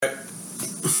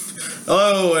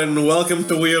Hello and welcome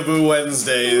to Weeaboo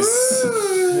Wednesdays.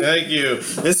 Woo! Thank you.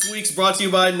 This week's brought to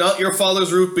you by Not Your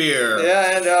Father's Root Beer.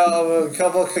 Yeah, and a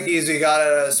couple of cookies we got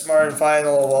at a Smart and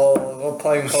Final while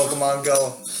playing Pokemon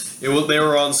Go. They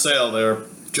were on sale. They were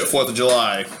 4th of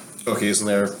July cookies, and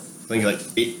they're, I think, like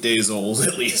 8 days old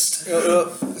at least.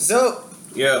 So,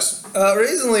 Yes.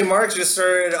 recently Mark just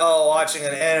started watching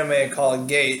an anime called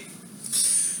Gate.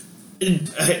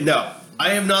 No.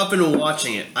 I have not been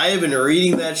watching it. I have been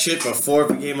reading that shit before it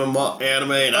became an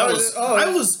anime, and I was...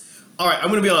 Alright, I'm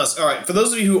gonna be honest. Alright, for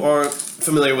those of you who aren't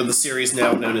familiar with the series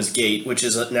now known as Gate, which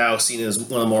is now seen as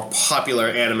one of the more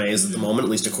popular animes at the moment,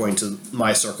 at least according to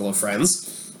my circle of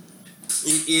friends,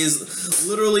 it is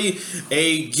literally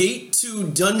a gate to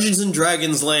Dungeons and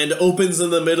Dragons land opens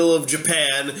in the middle of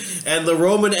Japan, and the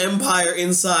Roman Empire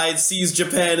inside sees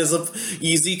Japan as an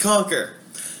easy conquer.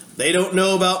 They don't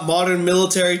know about modern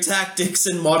military tactics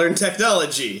and modern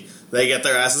technology. They get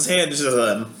their asses handed to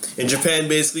them. And Japan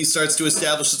basically starts to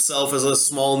establish itself as a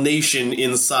small nation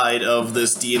inside of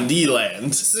this D&D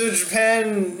land. So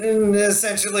Japan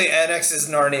essentially annexes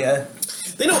Narnia.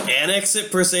 They don't annex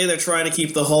it per se. They're trying to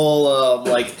keep the whole,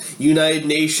 United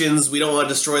Nations. We don't want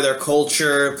to destroy their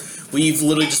culture. We've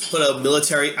literally just put a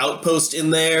military outpost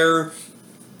in there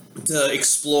to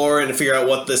explore and figure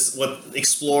out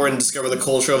explore and discover the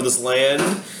culture of this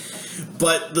land.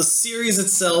 But the series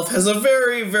itself has a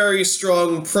very, very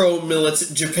strong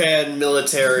pro-Japan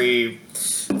military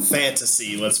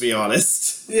fantasy, let's be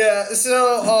honest. Yeah,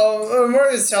 so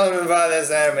Mark was telling me about this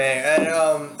anime, and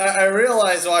I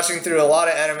realized watching through a lot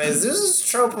of animes, there's this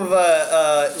trope of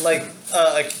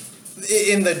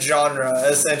in the genre,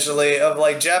 essentially, of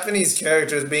like Japanese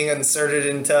characters being inserted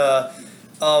into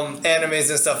animes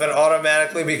and stuff and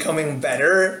automatically becoming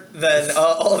better than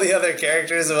all the other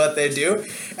characters and what they do.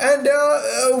 And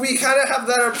we kind of have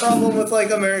that problem with like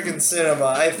American cinema.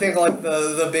 I think like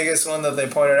the biggest one that they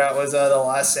pointed out was The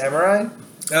Last Samurai.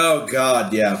 Oh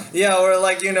god, yeah. Yeah, where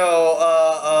like,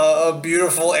 a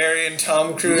beautiful Aryan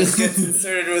Tom Cruise gets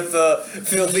inserted with the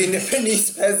filthy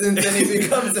Nipponese peasants and he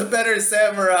becomes a better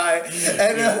samurai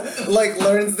and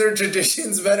learns their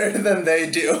traditions better than they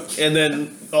do. And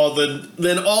then all the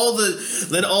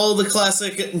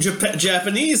classic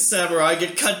Japanese samurai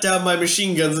get cut down by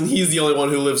machine guns, and he's the only one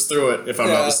who lives through it, if I'm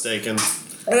not mistaken.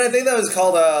 And I think that was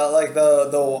called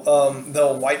the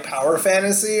white power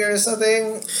fantasy or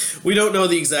something. We don't know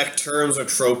the exact terms or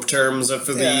trope terms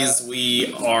for these.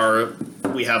 We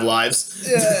have lives.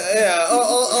 Yeah.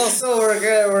 Also, we're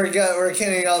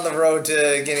getting on the road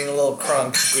to getting a little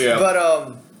crunk. Yeah. But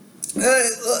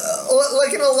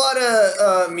like in a lot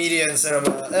of media and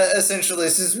cinema, essentially,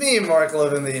 since me and Mark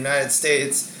live in the United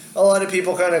States, a lot of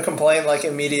people kind of complain, like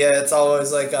in media, it's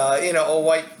always like a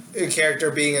white character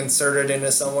being inserted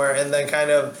into somewhere and then kind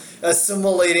of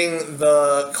assimilating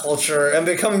the culture and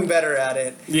becoming better at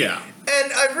it. Yeah.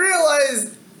 And I've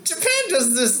realized Japan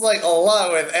does this like a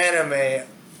lot with anime.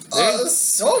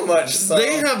 So much so.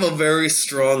 They have a very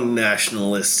strong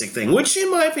nationalistic thing, which, in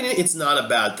my opinion, it's not a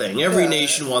bad thing. Every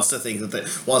nation wants to think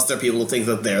wants their people to think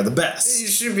that they're the best. You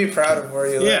should be proud of where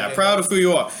you live. Yeah, proud of who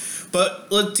you are. But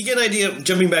to get an idea,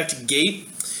 jumping back to Gate,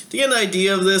 to get an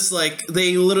idea of this, like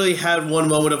they literally had one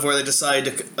moment of where they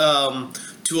decided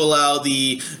to allow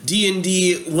the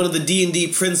one of the D&D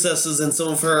princesses and some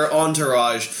of her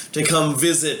entourage to come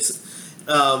visit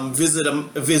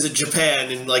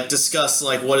Japan and like discuss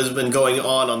like what has been going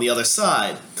on the other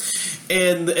side.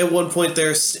 And at one point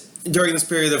during this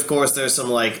period, of course, there's some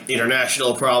like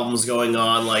international problems going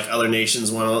on, like other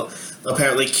nations want to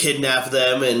apparently kidnap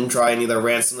them and try and either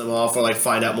ransom them off or like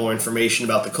find out more information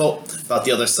about the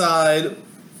other side.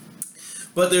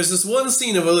 But there's this one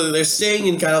scene of where they're staying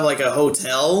in kind of like a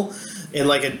hotel, in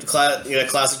like a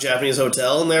classic Japanese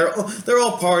hotel, and they're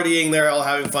all partying, they're all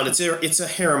having fun. It's a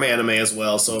harem anime as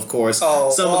well, so of course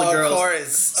some of the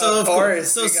girls. Of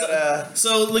course.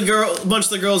 So a bunch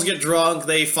of the girls get drunk.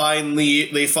 They find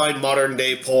modern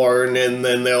day porn, and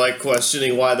then they're like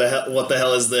questioning what the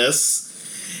hell is this.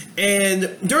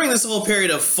 And during this whole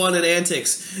period of fun and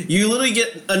antics, you literally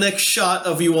get a next shot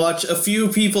of you watch a few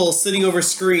people sitting over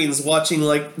screens watching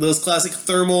like those classic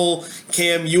thermal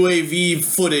cam UAV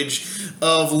footage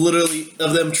of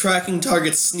them tracking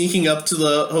targets, sneaking up to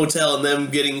the hotel, and them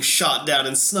getting shot down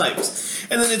and sniped.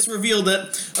 And then it's revealed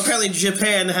that apparently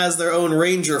Japan has their own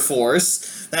ranger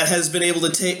force that has been able to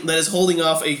that is holding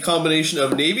off a combination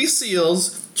of Navy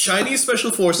SEALs, Chinese Special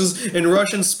Forces, and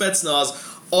Russian Spetsnaz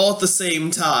all at the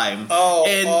same time,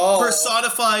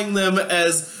 personifying them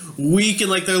as weak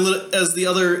and like as the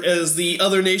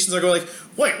other nations are going like,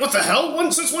 wait, what the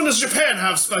hell? Since when does Japan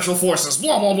have special forces?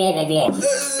 Blah, blah, blah, blah, blah.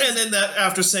 And then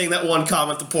after saying that one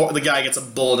comment, the guy gets a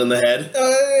bullet in the head.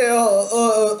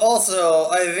 Also,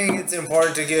 I think it's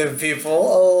important to give people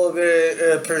a little bit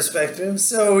of perspective.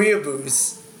 So,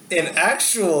 weeaboos, in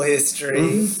actual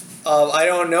history, I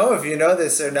don't know if you know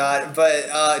this or not,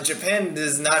 but Japan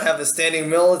does not have a standing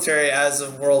military as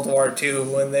of World War II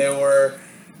when they were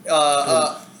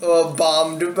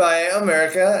bombed by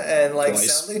America and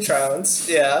soundly trounced.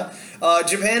 Yeah.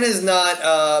 Japan has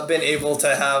not been able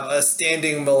to have a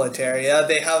standing military.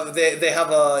 They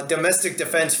have a domestic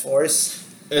defense force,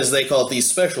 as they call it, the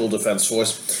Special Defense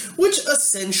Force, which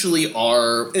essentially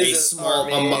are a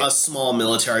small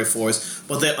military force,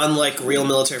 but they, unlike real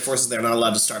military forces, they're not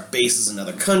allowed to start bases in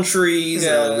other countries,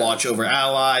 watch over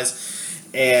allies,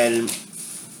 and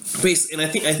I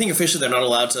think officially they're not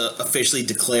allowed to officially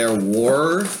declare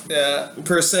war.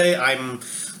 Per se.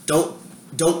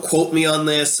 Don't quote me on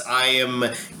this. I am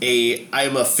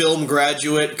a film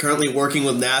graduate currently working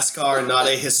with NASCAR, not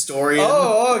a historian.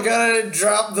 Gotta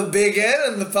drop the big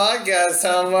N in the podcast,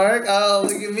 huh, Mark? Oh,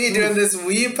 look at me doing this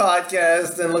Wii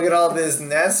podcast, and look at all this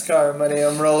NASCAR money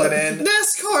I'm rolling in.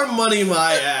 NASCAR money,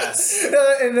 my ass.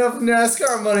 Enough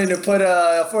NASCAR money to put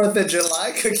 4th of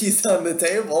July cookies on the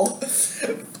table.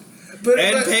 But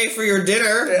pay for your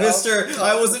dinner, Mister.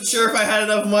 I wasn't sure if I had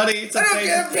enough money to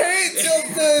pay. I don't get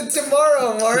paid till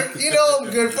tomorrow, Mark. You know I'm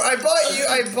good for. I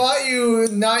bought you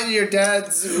not your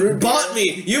dad's root beer. Bought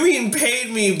me? You mean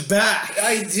paid me back?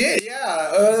 I did,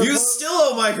 yeah. You still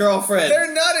owe my girlfriend.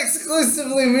 They're not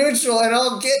exclusively mutual, and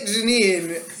I'll get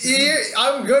Janine.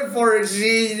 I'm good for it,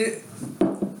 Janine.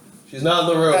 She's not in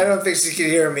the room. I don't think she can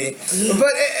hear me.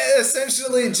 But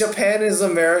essentially, Japan is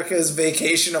America's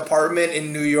vacation apartment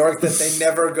in New York that they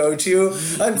never go to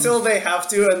until they have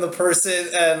to, and the person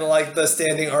and the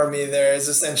standing army there is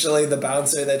essentially the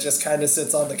bouncer that just kind of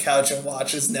sits on the couch and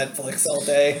watches Netflix all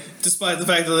day. Despite the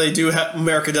fact that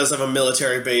America does have a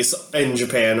military base in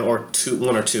Japan, or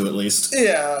one or two at least.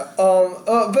 Yeah.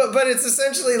 But it's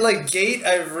essentially GATE.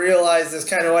 I've realized is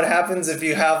kind of what happens if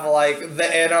you have the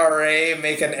NRA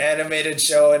make an animated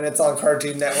show and it's on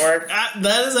Cartoon Network.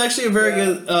 That is actually a very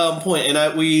good point,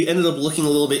 and we ended up looking a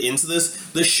little bit into this.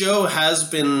 The show has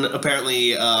been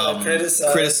apparently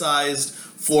criticized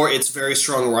for its very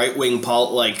strong right-wing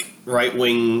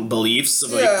beliefs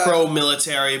of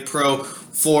pro-military,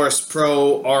 pro-force,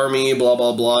 pro-army, blah,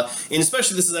 blah, blah. And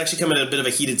especially this is actually coming at a bit of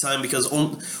a heated time because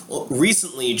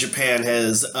recently Japan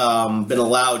has been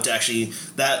allowed to actually,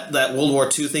 that World War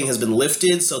II thing has been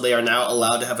lifted, so they are now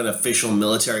allowed to have an official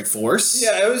military force.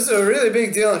 Yeah, it was a really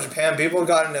big deal in Japan. People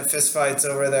got into fistfights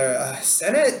over their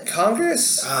Senate,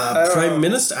 Congress? Prime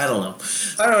Minister? I don't know.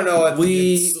 I don't know what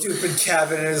the stupid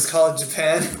cabinet is called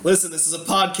Japan. Listen, this is a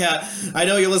podcast. I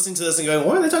know you're listening to this and going,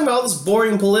 why are they talking about all this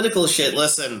boring political shit?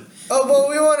 Listen. Oh, well,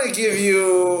 we want to give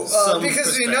you,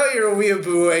 because we know you're a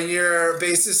weeaboo and your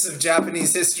basis of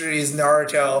Japanese history is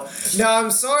Naruto. Now, I'm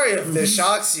sorry if this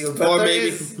shocks you, but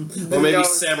maybe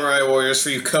Samurai Warriors for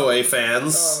you Koei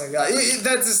fans. Oh my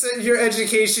god. Your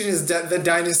education is the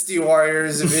Dynasty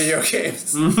Warriors of video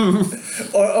games.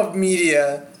 Or of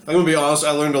media. I'm gonna be honest,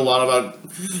 I learned a lot about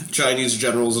Chinese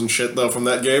generals and shit, though, from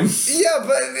that game. Yeah,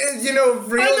 but,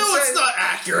 it's not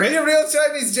accurate. Real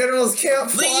Chinese generals can't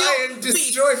fly and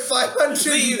destroy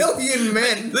 500 million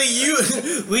men.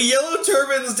 The Yellow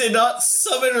Turbans did not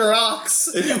summon rocks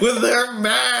with their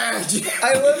magic.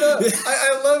 I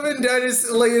love in Dynasty,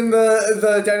 in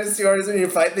the Dynasty Warriors when you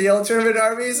fight the Yellow Turban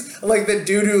armies, the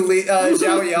Dudu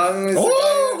Zhao Yang is the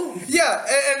guy. Yeah,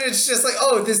 and it's just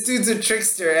this dude's a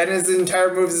trickster, and his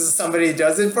entire moves is somebody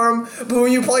does it for him. But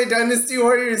when you play Dynasty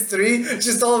Warriors 3,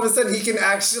 just all of a sudden he can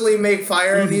actually make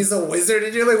fire, and he's a wizard,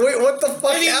 and you're like, wait, what the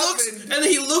fuck happened? And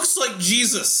he looks like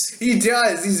Jesus. He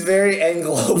does. He's very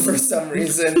Anglo for some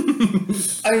reason.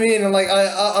 I mean,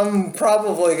 I'm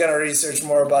probably gonna research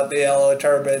more about the Yellow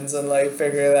Turbans and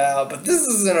figure that out. But this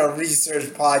isn't a research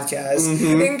podcast.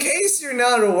 Mm-hmm. In case you're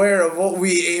not aware of what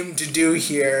we aim to do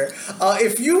here,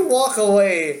 if you walk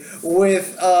away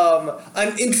with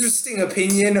an interesting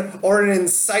opinion or an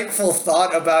insightful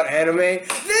thought about anime,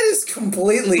 that is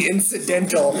completely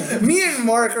incidental. Me and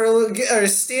Mark are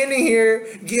standing here,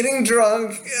 getting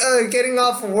drunk, getting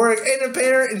off of work, and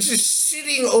apparently just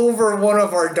shitting over one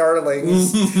of our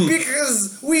darlings.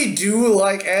 Because we do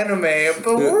like anime,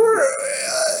 but we're,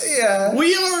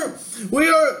 We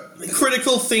are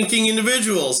critical thinking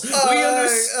individuals.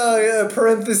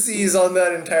 Parentheses on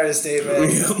that entire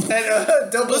statement.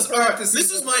 And double parentheses.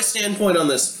 This is my standpoint on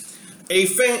this.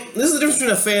 This is the difference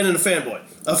between a fan and a fanboy.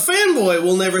 A fanboy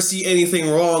will never see anything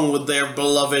wrong with their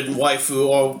beloved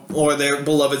waifu or their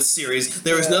beloved series.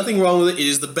 There is nothing wrong with it. It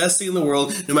is the best thing in the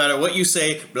world. No matter what you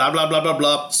say, blah, blah, blah, blah,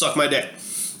 blah, suck my dick.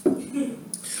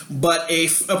 But a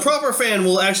proper fan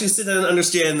will actually sit down and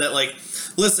understand that, like,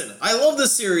 listen, I love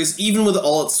this series even with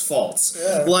all its faults.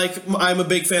 Yeah. Like, I'm a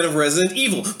big fan of Resident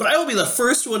Evil, but I will be the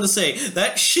first one to say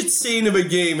that shit stain of a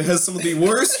game has some of the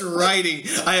worst writing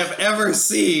I have ever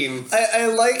seen. I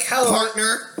like how...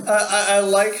 Partner. I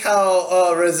like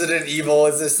how Resident Evil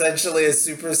is essentially a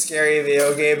super scary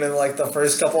video game in, like, the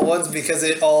first couple ones because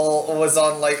it all was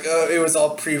on, like, it was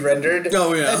all pre-rendered.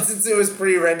 Oh, yeah. And since it was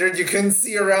pre-rendered, you couldn't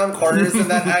see around corners,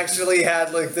 and that actually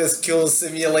had, like, this cool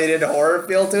simulated horror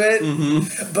feel to it.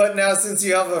 Mm-hmm. But now, since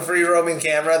you have a free-roaming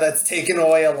camera, that's taken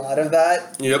away a lot of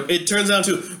that. Yep, it turns out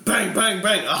to bang, bang,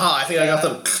 bang. Aha, I think I got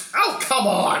them. Oh, come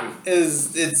on!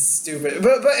 It's stupid.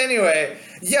 But anyway,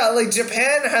 yeah, like,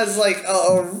 Japan has, like,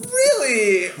 a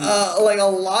really, like, a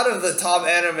lot of the top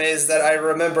animes that I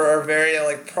remember are very,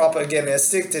 like,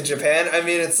 propagandistic to Japan. I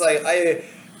mean, it's like,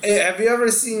 have you ever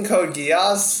seen Code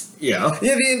Geass? Yeah.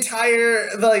 Yeah, the entire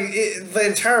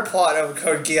plot of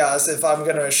Code Geass, if I'm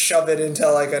gonna shove it into,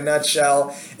 like, a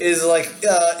nutshell, is, like,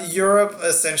 Europe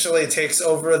essentially takes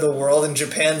over the world and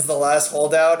Japan's the last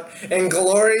holdout, and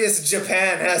glorious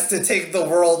Japan has to take the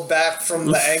world back from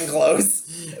the Anglos.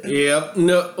 Yep.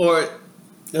 No, or...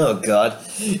 Oh, God.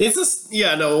 It's just...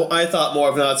 Yeah, no, I thought more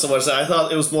of not so much that. I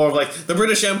thought it was more of, like, the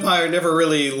British Empire never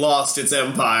really lost its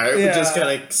empire. It just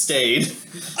kind of stayed.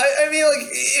 I mean, like,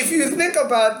 if you think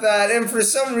about that, and for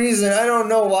some reason, I don't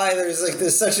know why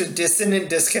there's such a dissonant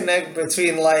disconnect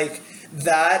between, like,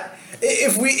 that.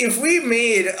 If we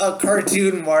made a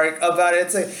cartoon, Mark, about it,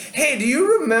 it's like, hey, do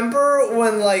you remember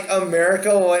when, like,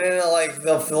 America went into, like,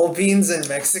 the Philippines and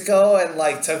Mexico and,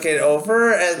 like, took it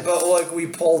over, but like, we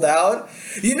pulled out?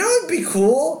 You know what'd be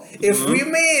cool? If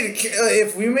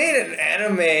we made an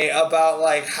anime about,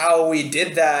 like, how we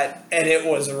did that and it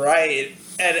was right,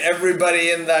 and everybody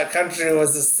in that country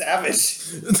was a savage.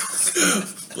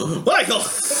 Michael!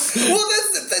 Well,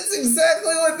 that's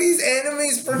exactly what these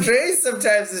animes portray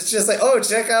sometimes. It's just like, oh,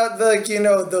 check out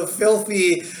the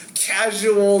filthy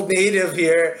casual native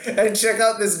here, and check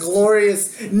out this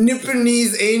glorious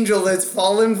Nipponese angel that's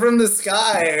fallen from the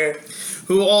sky.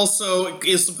 Who also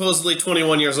is supposedly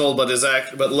 21 years old, but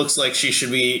looks like she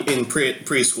should be in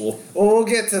preschool. Well, we'll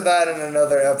get to that in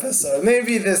another episode.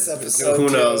 Maybe this episode. Who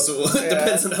knows? It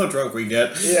depends on how drunk we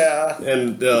get. Yeah.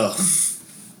 And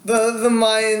the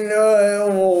mind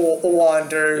will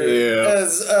wander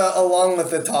as along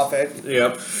with the topic.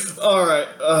 Yep. All right.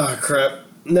 Oh crap.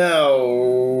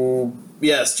 Now,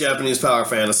 yes, Japanese power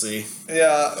fantasy.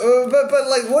 Yeah, but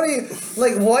like,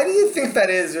 why do you think that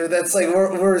is, or that's like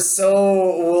we're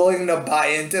so willing to buy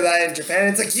into that in Japan?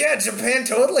 It's like, yeah, Japan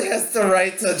totally has the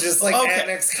right to just like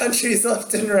annex countries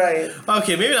left and right.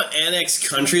 Okay, maybe not annex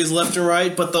countries left and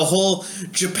right, but the whole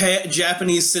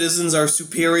Japanese citizens are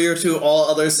superior to all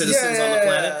other citizens on the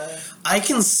planet. I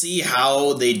can see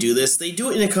how they do this. They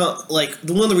do it in one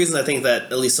of the reasons I think that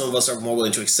at least some of us are more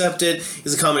willing to accept it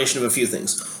is a combination of a few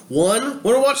things. One,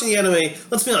 when we're watching the anime,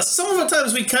 let's be honest, some of the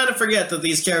times we kind of forget that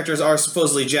these characters are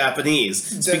supposedly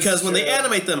Japanese. It's because when they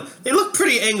animate them, they look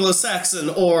pretty Anglo-Saxon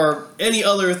or any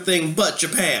other thing but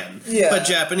Japan. Yeah. But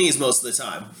Japanese most of the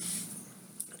time.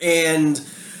 And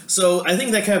so I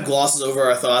think that kind of glosses over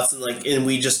our thoughts and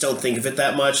we just don't think of it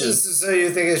that much. So you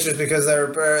think it's just because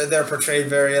they're portrayed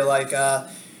very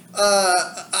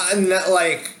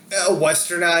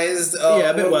westernized? Yeah,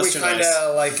 a bit westernized. We kind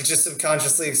of just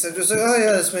subconsciously accept it. Like, oh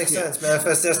yeah, this makes sense.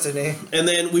 Manifest destiny. And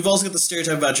then we've also got the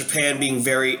stereotype about Japan being a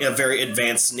very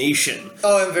advanced nation.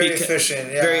 Oh, and very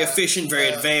efficient. Yeah. Very efficient, very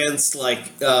advanced.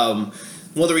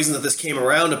 One of the reasons that this came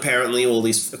around, apparently, well, at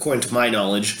least according to my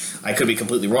knowledge, I could be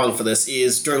completely wrong for this,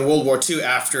 is during World War II,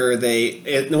 after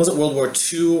it wasn't World War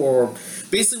II, or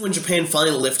basically when Japan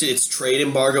finally lifted its trade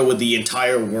embargo with the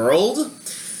entire world,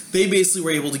 they basically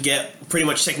were able to get pretty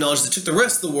much technology that took the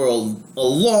rest of the world a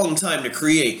long time to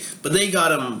create, but they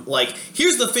got them,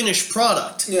 here's the finished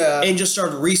product, and just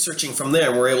started researching from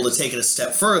there, and were able to take it a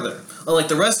step further. Unlike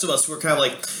the rest of us, who were kind of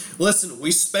listen,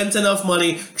 we spent enough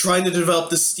money trying to develop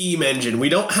the steam engine. We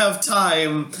don't have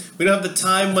time. We don't have the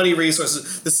time, money,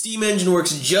 resources. The steam engine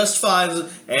works just fine,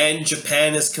 and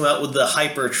Japan has come out with the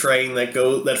hyper train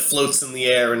that floats in the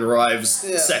air and arrives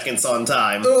seconds on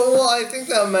time. Well, I think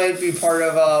that might be part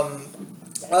of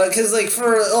because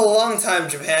for a long time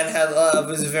Japan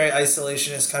was a very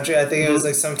isolationist country. I think it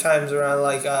was sometimes around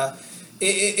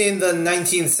in the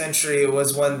 19th century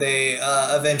was when they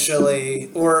eventually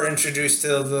were introduced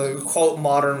to the quote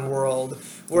modern world,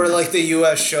 where like the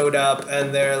U.S. showed up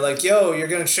and they're like, "Yo, you're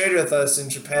gonna trade with us," and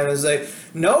Japan was like,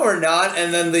 "No, we're not."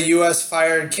 And then the U.S.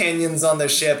 fired canyons on the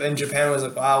ship, and Japan was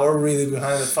like, "Wow, we're really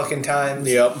behind the fucking times."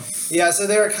 Yep. Yeah, so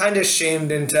they were kind of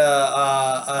shamed into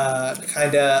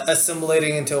kind of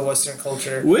assimilating into Western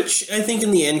culture, which I think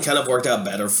in the end kind of worked out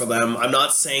better for them. I'm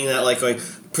not saying that like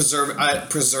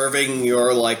preserving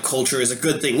your like culture is a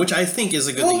good thing, which I think is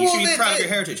a good thing. You should be proud of your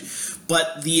heritage.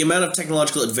 But the amount of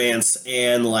technological advance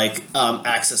and like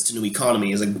access to new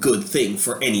economy is a good thing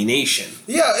for any nation.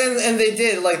 Yeah, and they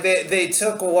did like they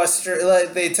took Western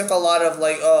they took a lot of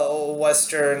like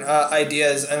Western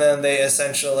ideas and then they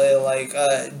essentially like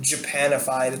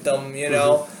Japanified them. You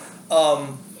know,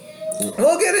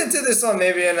 we'll get into this on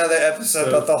maybe another episode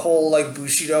about the whole like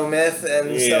Bushido myth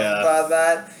and stuff about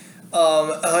that.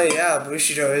 Oh yeah,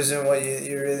 Bushido isn't what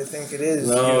you really think it is.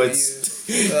 No,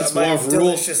 it's more rules.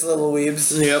 Delicious little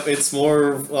weebs. Yep, it's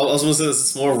more. Well, I was going to say this.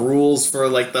 It's more rules for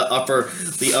like the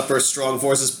upper strong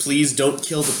forces. Please don't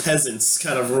kill the peasants.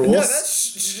 Kind of rules. No,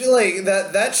 that's like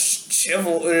that. That's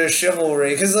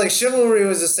chivalry, because like chivalry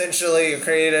was essentially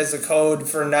created as a code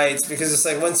for knights, because it's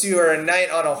like once you are a knight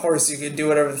on a horse, you can do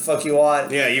whatever the fuck you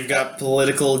want. Yeah, you've got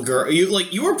political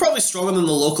you were probably stronger than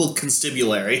the local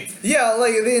constabulary. Yeah,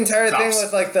 like the entire thing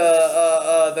with like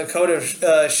the code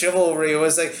of chivalry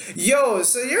was like, yo,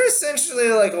 so you're essentially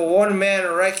like a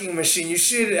one-man wrecking machine. You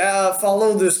should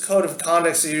follow this code of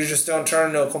conduct so you just don't turn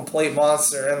into a complete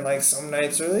monster. And like some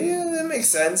knights are like, yeah, that makes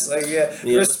sense. Like,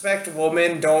 respect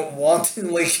women, don't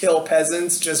wantonly kill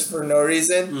peasants just for no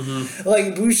reason. Mm-hmm.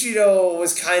 Like Bushido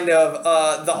was kind of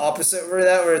the opposite for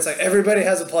that, where it's like everybody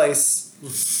has a place.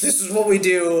 This is what we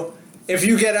do. If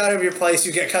you get out of your place,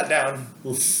 you get cut down.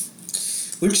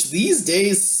 Which these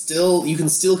days you can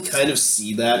still kind of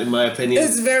see that, in my opinion.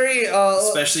 It's very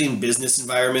especially in business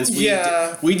environments. We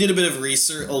did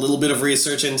a little bit of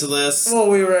research into this. Well,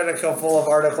 we read a couple of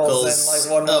articles and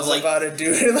like one was about a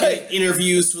dude like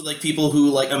interviews with like people who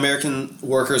like American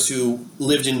workers who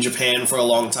lived in Japan for a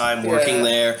long time working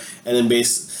there, and then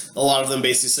a lot of them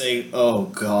basically say, "Oh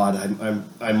God,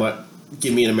 I might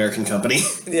give me an American company."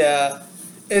 Yeah,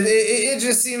 it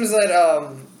just seems that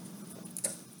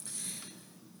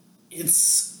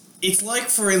It's like,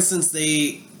 for instance,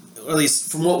 or at least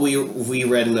from what we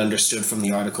read and understood from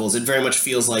the articles, it very much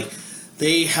feels like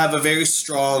they have a very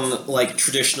strong, like,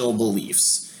 traditional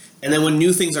beliefs. And then when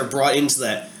new things are brought into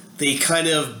that, they kind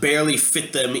of barely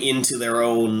fit them into their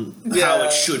own, how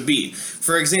it should be.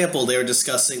 For example, they were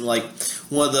discussing, like,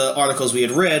 one of the articles we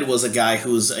had read was a guy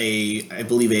who's he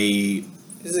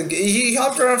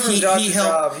hopped around from job to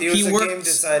job. He was a game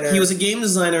designer. He was a game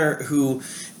designer who...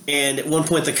 And at one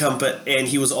point, and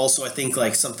he was also, I think,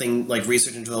 like something like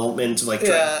research and development, like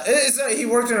he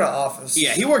worked in an office.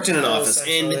 Yeah, he worked in an office,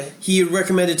 and he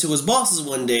recommended to his bosses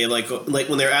one day, like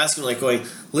when they're asking, like going,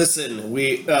 "Listen,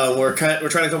 we're trying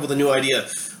to come up with a new idea.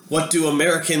 What do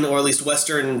American or at least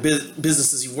Western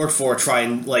businesses you work for try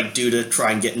and like do to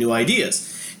try and get new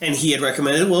ideas?" And he had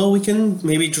recommended, well, we can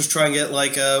maybe just try and get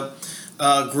like a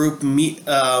group meet,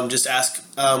 just ask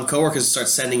coworkers to start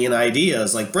sending in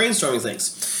ideas, like brainstorming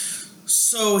things.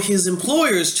 So his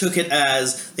employers took it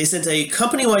as they sent a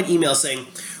company-wide email saying,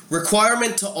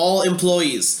 requirement to all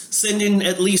employees, send in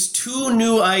at least 2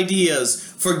 new ideas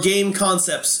for game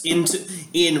concepts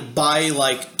by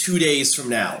like 2 days from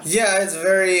now. Yeah, it's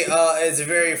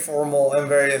very formal and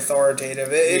very authoritative.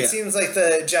 It seems like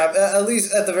at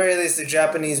least at the very least the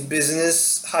Japanese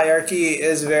business hierarchy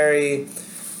is very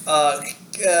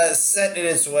set in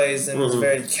its ways and it's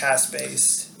very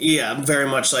caste-based. Yeah, very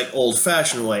much like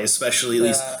old-fashioned way, especially at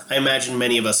least I imagine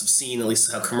many of us have seen at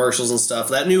least how commercials and stuff.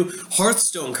 That new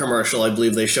Hearthstone commercial, I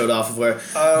believe they showed off of where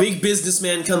big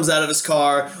businessman comes out of his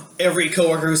car, every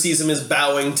coworker who sees him is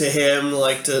bowing to him,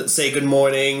 like to say good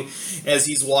morning as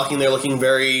he's walking there looking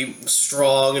very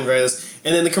strong and very this.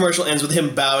 And then the commercial ends with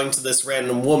him bowing to this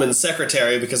random woman's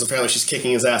secretary because apparently she's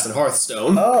kicking his ass in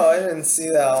Hearthstone. Oh, I didn't see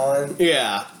that one.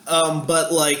 Yeah.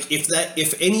 But like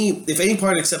if any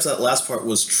part except that last part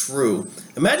was true,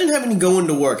 imagine having to go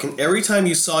into work and every time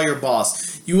you saw your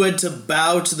boss, you had to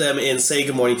bow to them and say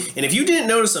good morning. And if you didn't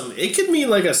notice them, it could mean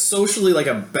like a socially like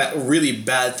a really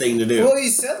bad thing to do. Well, he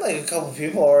said like a couple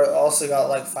people also got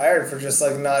like fired for just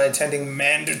like not attending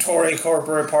mandatory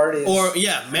corporate parties. Or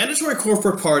mandatory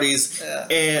corporate parties. Yeah.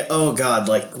 And oh god,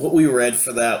 like what we read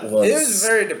for that was it was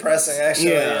very depressing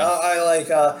actually. Yeah. I like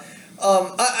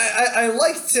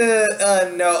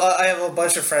to know. I have a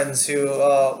bunch of friends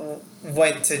who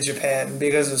went to Japan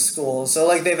because of school, so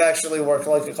like they've actually worked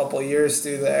like a couple of years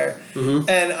through there,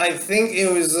 and I think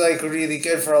it was like really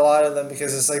good for a lot of them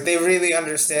because it's like they really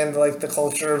understand like the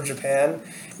culture of Japan,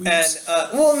 And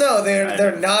well, no,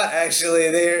 they're not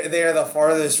actually. They're the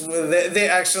farthest. They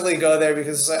actually go there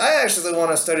because it's like, I actually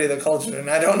want to study the culture, and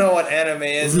I don't know what anime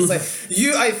is. It's like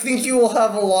I think you will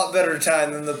have a lot better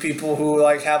time than the people who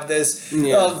like have this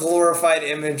glorified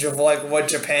image of like what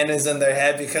Japan is in their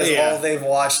head because all they've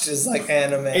watched is like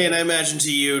anime. And I imagine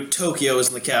to you, Tokyo is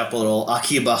the capital.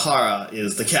 Akihabara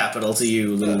is the capital to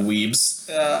you, little weebs.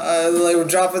 Like we're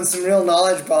dropping some real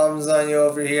knowledge bombs on you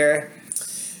over here.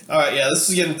 All right, yeah, this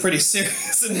is getting pretty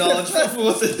serious and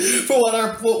knowledgeable for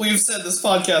what we've said this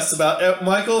podcast about.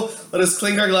 Michael, let us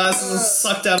clink our glasses and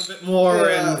suck down a bit more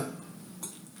and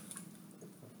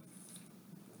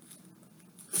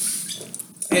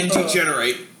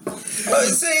degenerate.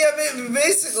 So yeah,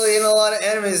 basically in a lot of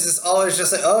animes, it's always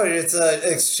just like, oh, it's an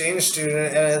exchange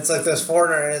student, and it's like this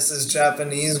foreigner, and it's this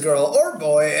Japanese girl or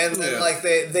boy, and then like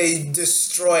they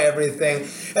destroy everything,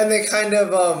 and they kind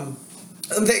of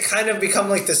become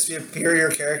like the superior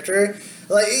character.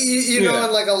 Like, you know,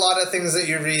 in like a lot of things that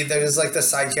you read, there's like the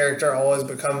side character always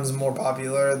becomes more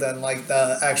popular than like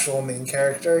the actual main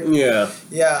character. Yeah.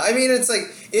 Yeah, I mean, it's like,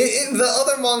 in the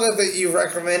other manga that you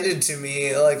recommended to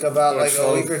me, like about like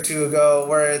a week or two ago,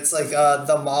 where it's like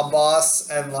the mob boss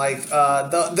and like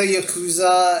the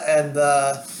Yakuza and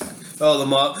the... Oh, the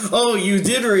mob. Oh, you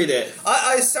did read it.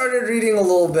 I started reading a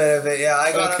little bit of it, yeah.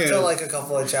 I got up to like a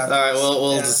couple of chapters. Alright,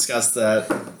 we'll discuss that.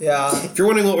 Yeah. If you're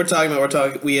wondering what we're talking about,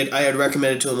 I had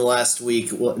recommended to him last week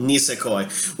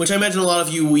Nisekoi, which I imagine a lot of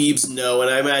you weebs know,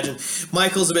 and I imagine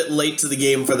Michael's a bit late to the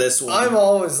game for this one. I'm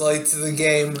always late to the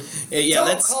game.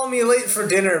 Don't call me late for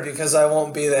dinner because I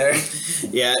won't be there.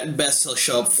 Yeah, best he'll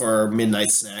show up for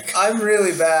midnight snack. I'm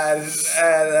really bad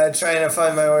at trying to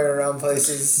find my way around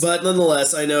places. But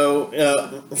nonetheless, I know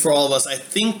for all of us, I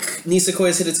think Nisekoi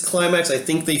has hit its climax. I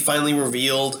think they finally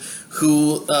revealed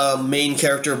who main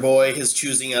character boy is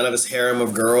choosing out of his harem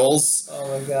of girls.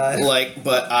 Oh my god!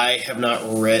 But I have not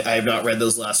read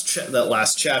those that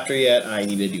last chapter yet. I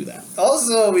need to do that.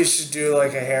 Also, we should do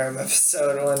like a harem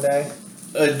episode one day.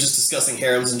 Just discussing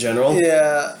harems in general.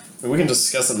 Yeah. We can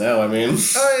discuss them now. I mean.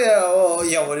 Oh yeah. Well,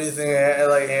 yeah. What do you think?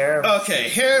 Like harem? Okay,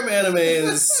 harem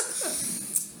animes.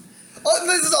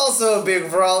 This is also a big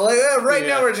problem. Like,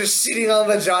 now we're just shitting on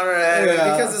the genre anime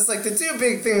because it's like the two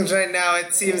big things right now,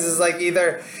 it seems, is like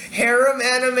either harem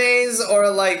animes or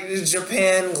like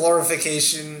Japan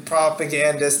glorification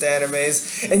propagandist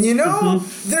animes. And you know,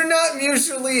 they're not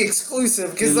mutually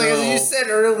exclusive because like as you said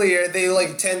earlier, they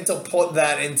like tend to put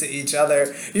that into each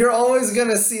other. You're always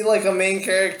gonna see like a main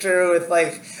character with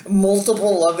like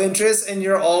multiple love interests, and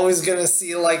you're always gonna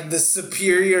see like the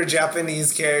superior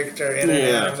Japanese character in an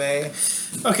anime.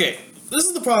 Okay, this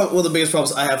is the problem. One of the biggest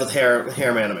problems I have with harem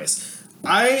animes.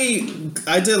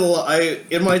 I did a lot.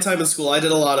 In my time in school, I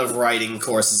did a lot of writing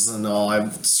courses and all.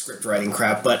 I'm script writing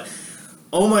crap, but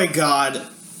oh my god,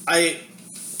 I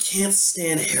can't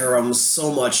stand harems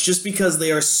so much just because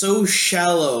they are so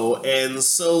shallow and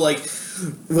so like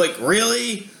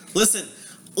really.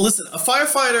 Listen, a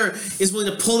firefighter is willing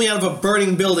to pull me out of a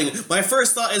burning building. My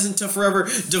first thought isn't to forever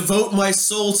devote my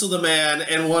soul to the man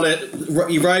and want to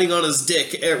riding on his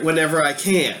dick whenever I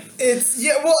can.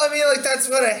 Well, I mean, like, that's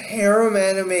what a harem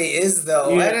anime is,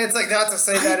 though. Yeah. And it's, like, not to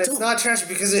say that it's not trash,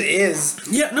 because it is.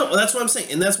 Yeah, no, that's what I'm saying.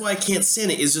 And that's why I can't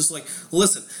stand it. It's just like,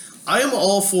 listen, I am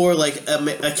all for, like,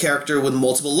 a character with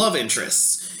multiple love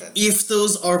interess, if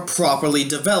those are properly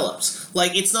developed.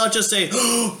 Like, it's not just a,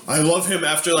 oh, I love him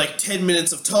after, like, 10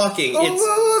 minutes of talking. Well,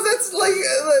 that's, like,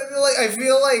 I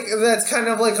feel like that's kind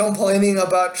of, like, complaining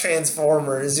about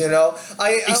Transformers, you know?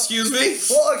 Excuse me?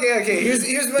 Well, okay,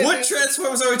 here's my... What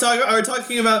Transformers are we talking about? Are we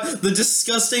talking about the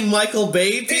disgusting Michael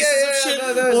Bay pieces of shit?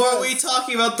 Or are we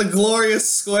talking about the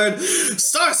glorious squared,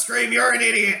 Starscream, you're an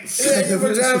idiot! Yeah,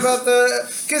 we're talking about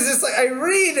because it's like, I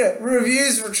read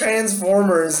reviews for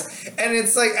Transformers, and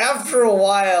it's like, after a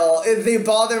while, they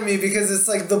bother me because it's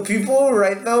like the people who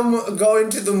write them go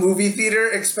into the movie theater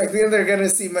expecting they're gonna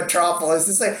see Metropolis.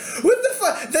 It's like, what the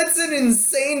fuck? That's an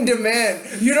insane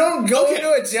demand. You don't go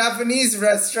into a Japanese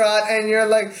restaurant and you're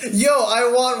like, yo,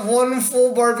 I want one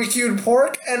full barbecued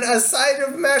pork and a side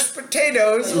of mashed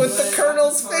potatoes with the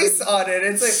Colonel's face on it.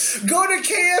 It's like, go to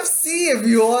KFC if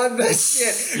you want that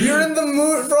shit. You're in the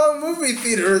wrong movie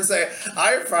theater. It's like,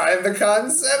 I find the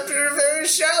concept very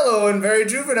shallow and very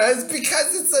juvenile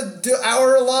because it's a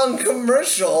hour-long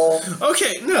commercial.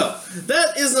 Okay, no.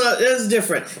 That is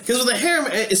different. Because with a harem,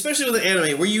 especially with an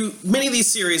anime, many of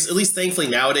these series, at least thankfully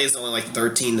nowadays, they're only like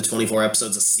 13 to 24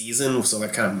 episodes a season, so they're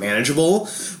kind of manageable.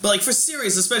 But like for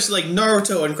series, especially like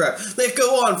Naruto and crap, they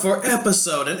go on for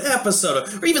episode and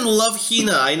episode, or even Love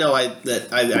Hina. I know I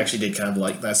actually did kind of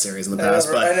like that series in the past,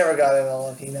 I never got into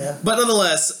Love Hina. But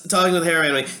nonetheless, talking with harem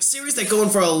anime, series that go on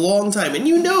for a long time, and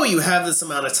you have this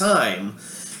amount of time,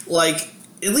 like,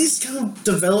 at least kind of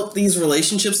develop these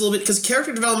relationships a little bit, because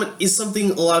character development is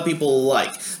something a lot of people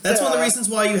like. That's one of the reasons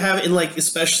why you have it in, like,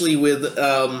 especially with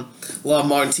a lot of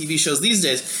modern TV shows these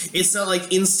days. It's not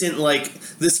like instant, like,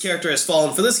 this character has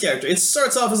fallen for this character. It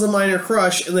starts off as a minor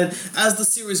crush, and then as the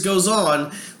series goes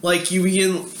on, like, you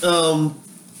begin,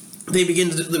 they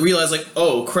begin to realize, like,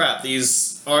 oh crap,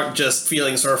 these aren't just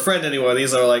feelings for a friend anymore.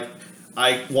 These are, like,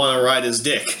 I want to ride his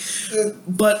dick.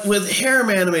 But with harem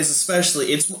animes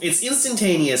especially, it's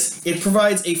instantaneous. It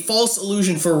provides a false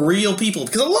illusion for real people,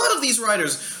 because a lot of these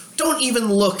writers don't even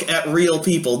look at real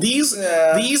people. These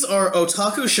are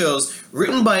otaku shows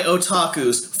written by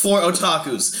otakus for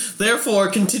otakus, therefore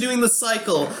continuing the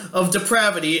cycle of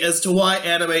depravity as to why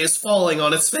anime is falling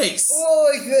on its face.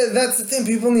 Well, like, that's the thing.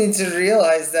 People need to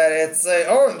realize that it's like,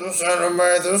 oh, this anime,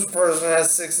 this person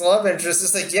has 6 love interests.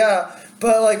 It's like, yeah,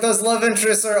 but, like, those love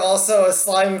interests are also a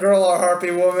slime girl, a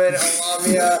harpy woman, a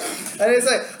lamia. And it's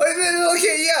like,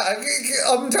 okay, yeah,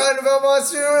 I'm talking about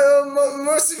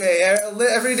Musume,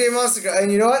 Everyday Monster Girl.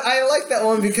 And you know what? I like that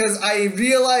one because I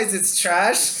realize it's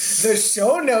trash. The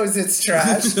show knows it's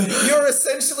trash. You're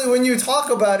essentially, when you talk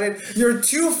about it, you're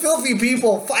 2 filthy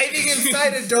people fighting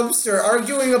inside a dumpster,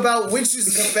 arguing about which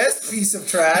is the best piece of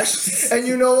trash. And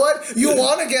you know what? You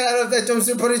want to get out of that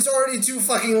dumpster, but it's already too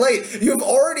fucking late. You've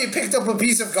already picked up a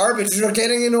piece of garbage. You're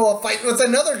getting into a fight with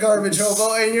another garbage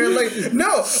hobo, and you're like,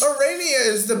 no, Arania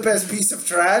is the best piece of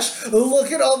trash.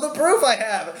 Look at all the proof I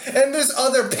have. And this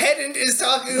other pedant is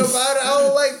talking about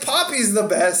how, like, Poppy's the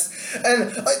best.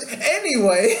 And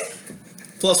anyway.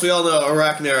 Plus, we all know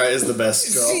Arachnera is the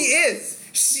best girl.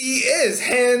 She is,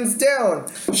 hands down.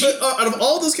 Out of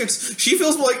all those characters, she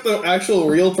feels like the actual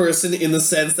real person in the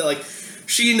sense that, like,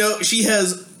 she knows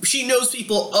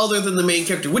people other than the main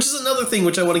character, which is another thing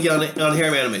which I want to get on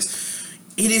harem animes.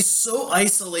 It is so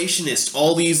isolationist,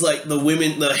 all these, like, the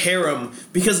women, the harem,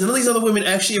 because none of these other women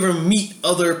actually ever meet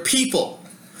other people.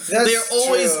 They're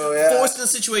always forced in a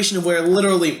situation where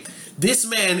literally this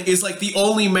man is, like, the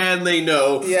only man they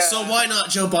know, so why not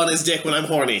jump on his dick when I'm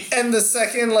horny? And the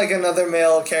second, like, another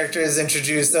male character is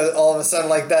introduced, all of a sudden,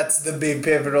 like, that's the big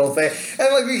pivotal thing.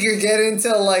 And, like, we could get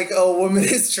into, like,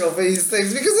 womanist trophies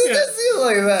things, because it does seem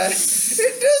like that.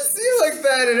 It does seem like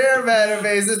that in harem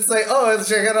animes. It's like, oh, let's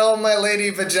check out all my lady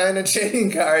vagina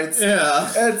trading cards.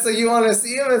 Yeah. And it's like, you want to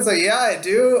see them? It's like, yeah, I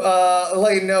do.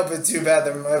 Like, no, but too bad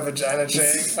they're my vagina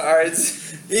trading cards.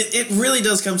 It really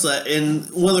does come to that, and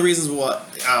one of the reasons why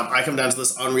I come down to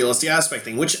this unrealistic aspect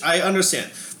thing, which I understand.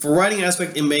 For writing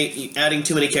aspect, adding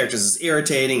too many characters is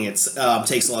irritating. It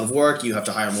takes a lot of work. You have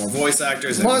to hire more voice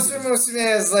actors. Monster Musume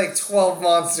has like 12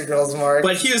 monster girls, Mark.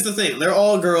 But here's the thing: they're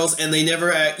all girls, and they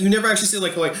never you never actually see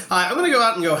like, hi, I'm gonna go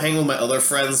out and go hang with my other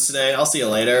friends today. I'll see you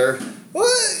later.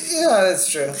 What? Yeah,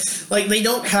 that's true. Like, they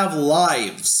don't have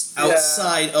lives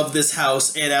outside of this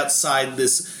house and outside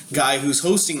this guy who's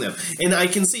hosting them. And I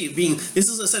can see it being, this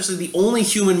is essentially the only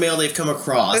human male they've come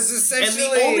across. And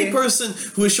the only person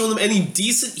who has shown them any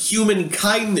decent human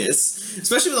kindness,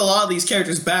 especially with a lot of these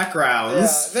characters'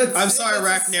 backgrounds. Yeah, I'm sorry,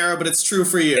 Arachnera, but it's true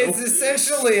for you. It's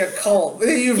essentially a cult.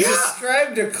 You've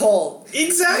described a cult.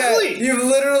 Exactly. Yeah, you've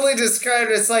literally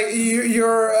described it. It's like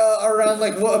you're around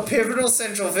like a pivotal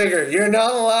central figure. You're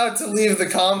not allowed to leave the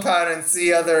compound and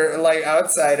see other like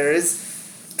outsiders.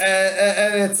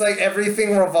 And it's like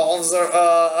everything revolves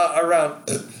around,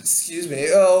 excuse me,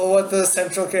 what the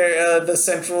central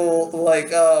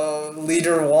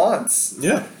leader wants.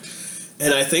 Yeah.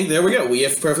 And I think, there we go, we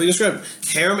have perfectly described.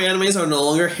 Harem animes are no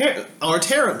longer aren't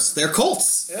harems. They're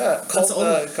cults. Yeah, cult,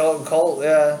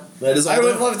 yeah. That is all I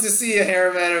would love to see a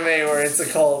harem anime where it's a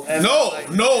cult. And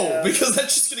because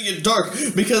that's just going to get dark.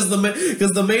 Because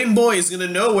the main boy is going to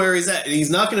know where he's at. And he's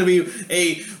not going to be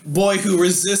a boy who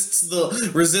resists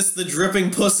the dripping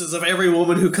pusses of every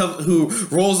woman who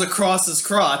rolls across his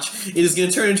crotch. It is going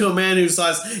to turn into a man who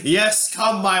says, yes,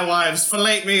 come my wives,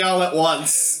 fillet me all at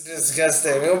once.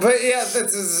 Disgusting. But yeah,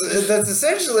 that's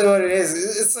essentially what it is.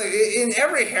 It's like, in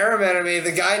every harem anime,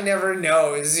 the guy never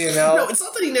knows, you know? No, it's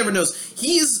not that he never knows.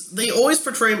 They always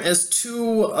portray him as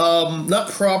too, not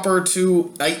proper,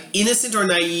 too innocent or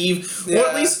naive, or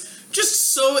at least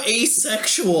just so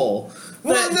asexual.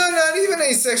 Well, no, not even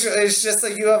asexual. It's just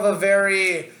like you have a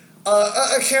very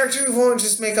a character who won't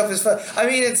just make up his fun. I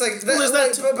mean, it's like, but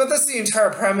that's the entire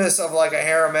premise of like a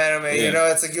harem anime. Yeah. You know,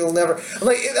 it's like you'll never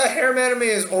like a harem anime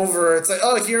is over. It's like,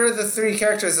 oh, here are the 3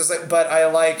 characters. It's like, but I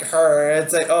like her.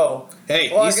 It's like, oh,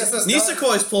 hey, well, I guess that's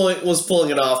Nisekoi was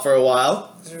pulling it off for a while.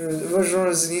 Which one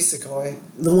was Nisekoi?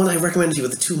 The one I recommended you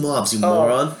with the 2 mobs, you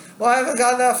moron. Well, I haven't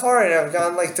gotten that far yet. I've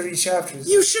gotten like 3 chapters.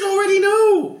 You should already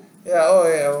know. Yeah. Oh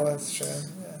yeah. Well, that's true.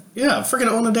 Yeah, freaking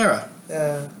Onodera.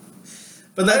 Yeah.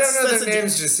 But I don't know their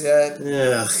names just yet.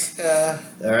 Yeah. Yeah.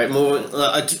 All right, moving.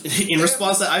 In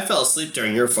response to that, I fell asleep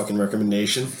during your fucking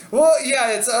recommendation. Well,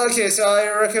 yeah, it's okay. So I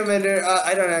recommend it.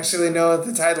 I don't actually know what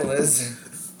the title is.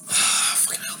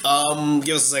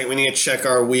 Give us a second. We need to check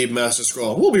our Weeb Master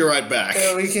Scroll. We'll be right back.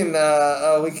 Yeah, we can.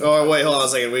 Oh wait, hold on a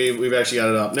second. We've actually got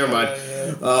it up. Never mind.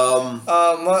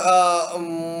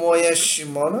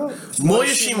 Moyashimono.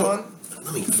 Moyashimono.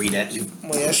 Let me read that. You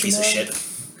piece of shit.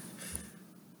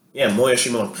 Yeah,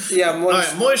 Moyashimono. Yeah, Moyashimono. Alright,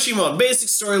 Moyashimono. Basic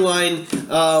storyline.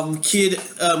 Kid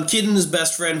and his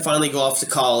best friend finally go off to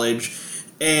college,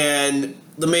 and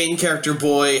the main character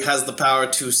boy has the power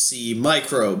to see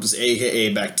microbes,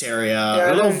 aka bacteria. I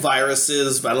don't know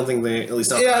viruses, but I don't think they, at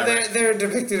least not. Yeah, they're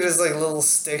depicted as like little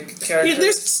stick characters. Yeah,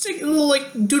 they're little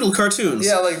like doodle cartoons.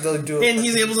 Yeah, like the doodle. And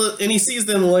he's able to, and he sees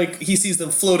them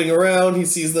floating around. He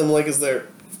sees them like as they're.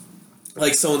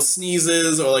 Like someone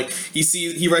sneezes, or like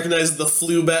he recognizes the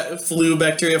flu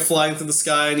bacteria flying through the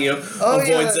sky, and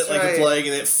avoids it like a plague,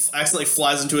 and it accidentally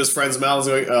flies into his friend's mouth.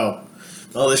 And he's going,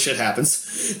 oh, this shit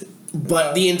happens.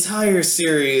 But the entire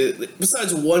series,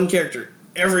 besides one character,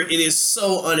 it is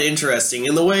so uninteresting,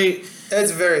 and the way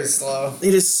it's very slow.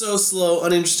 It is so slow,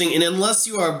 uninteresting, and unless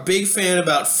you are a big fan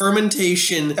about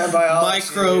fermentation, and biology,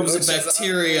 microbes, and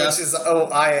bacteria,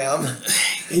 I am.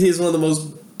 It is one of the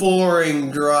most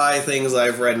boring, dry things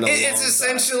I've read in a long time. It's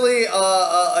essentially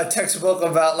a textbook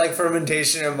about like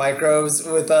fermentation and microbes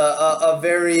with a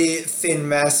very thin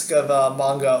mask of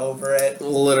manga over it.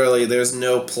 Literally, there's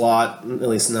no plot, at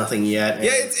least nothing yet.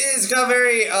 Yeah, it's got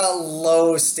very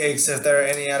low stakes, if there are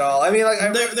any at all. I mean, like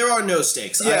there are no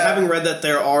stakes. Yeah. Having read that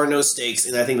there are no stakes,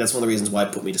 and I think that's one of the reasons why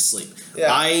it put me to sleep.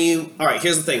 Yeah. All right,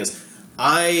 here's the thing: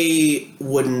 I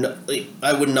would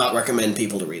not recommend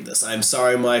people to read this. I'm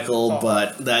sorry, Michael,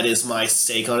 but that is my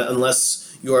stake on it.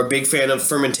 Unless you're a big fan of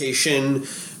fermentation,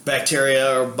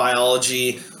 bacteria, or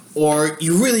biology, or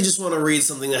you really just want to read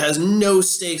something that has no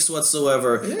stakes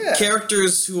whatsoever. Yeah.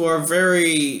 Characters who are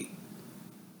very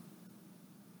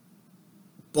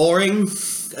boring,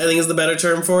 I think is the better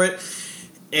term for it.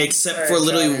 Except for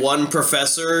literally one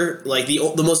professor. Like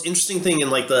the most interesting thing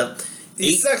in like the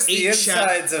he sucks the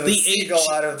insides of a seagull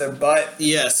out of their butt.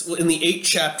 Yes, in the 8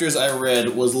 chapters I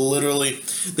read was literally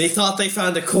they thought they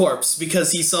found a corpse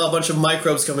because he saw a bunch of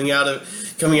microbes coming out of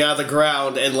the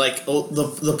ground, and like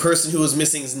the person who was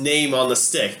missing's name on the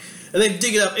stick, and they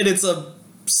dig it up and it's a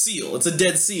seal. It's a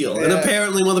dead seal, and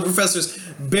apparently one of the professors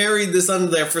buried this under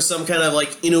there for some kind of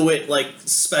like Inuit like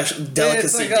special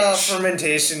delicacy. It's like a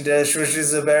fermentation dish, which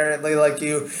is apparently like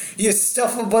you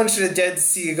stuff a bunch of dead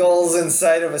seagulls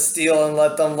inside of a steel and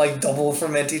let them like double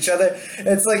ferment each other.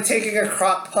 It's like taking a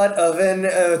crock pot oven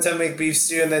to make beef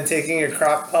stew, and then taking a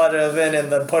crock pot oven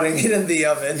and then putting it in the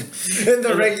oven, in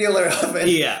the regular oven.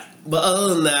 Yeah, but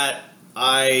other than that,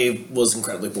 I was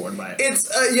incredibly bored by it. I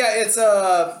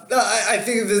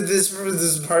think that this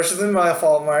is partially my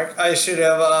fault, Mark. I should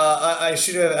have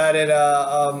added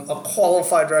a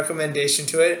qualified recommendation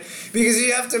to it, because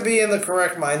you have to be in the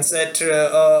correct mindset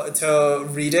to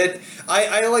read it.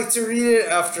 I like to read it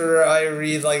after I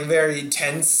read like very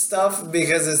tense stuff,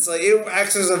 because it's like it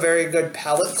acts as a very good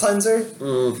palate cleanser.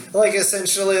 Like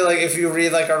essentially, like if you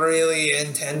read like a really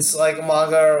intense like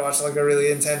manga or watch like a really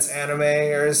intense anime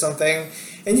or something,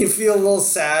 and you feel a little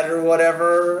sad or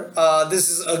whatever, this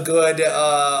is a good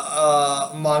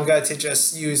manga to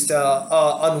just use to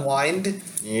unwind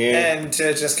and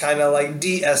to just kind of like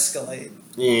de-escalate.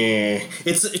 Yeah,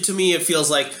 to me it feels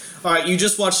like, all right, you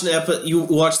just watched you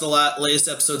watched the latest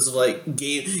episodes of like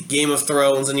Game of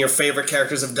Thrones, and your favorite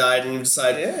characters have died, and you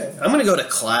decide, I'm gonna go to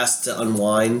class to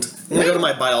unwind. I'm gonna go to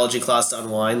my biology class to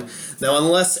unwind. Now,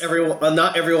 unless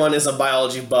not everyone is a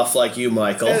biology buff like you,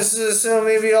 Michael. So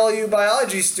maybe all you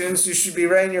biology students, you should be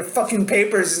writing your fucking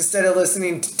papers instead of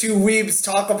listening to 2 weebs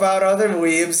talk about other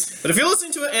weebs. But if you're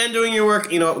listening to it and doing your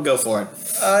work, go for it.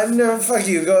 No, fuck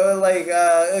you.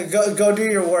 Go do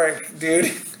your work,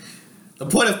 dude. The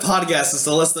point of podcasts is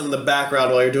to listen to them in the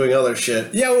background while you're doing other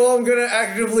shit. Yeah, well, I'm gonna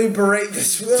actively berate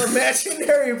this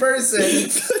imaginary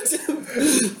person.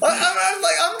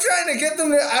 I'm trying to get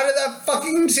them out of that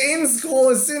fucking chain school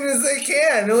as soon as they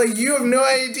can. Like, you have no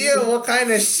idea what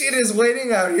kind of shit is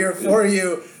waiting out here for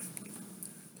you.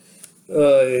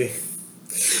 Okay,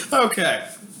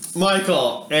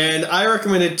 Michael, and I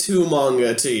recommended 2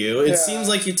 manga to you. It seems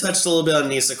like you touched a little bit on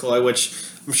Nisekoi, which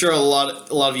I'm sure a lot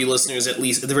of you listeners, at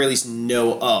the very least,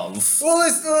 know of. Well,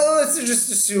 let's just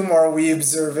assume our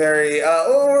weebs are very.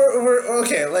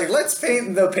 Okay. Like, let's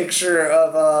paint the picture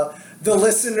of the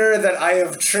listener that I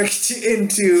have tricked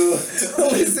into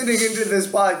listening into this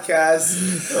podcast.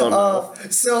 Oh, no.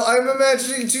 So I'm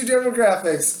imagining 2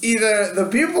 demographics: either the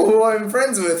people who I'm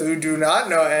friends with who do not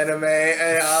know anime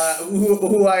and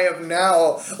who I have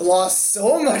now lost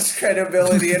so much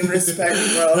credibility and respect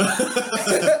from,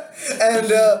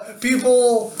 and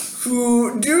people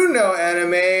who do know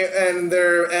anime, and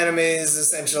their anime is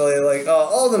essentially like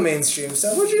all the mainstream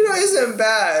stuff, which isn't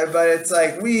bad, but it's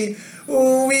like we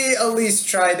at least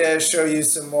try to show you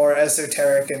some more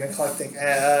esoteric and eclectic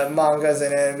mangas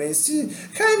and animes to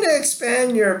kind of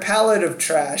expand your palette of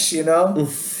trash,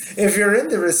 If you're in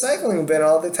the recycling bin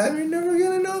all the time, you're never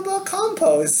going to know about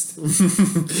compost.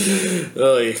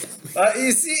 Oy.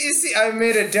 You see, I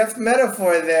made a deft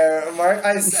metaphor there, Mark.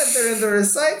 I said they're in the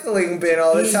recycling bin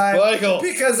all the time. Michael.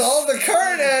 Because all the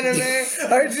current anime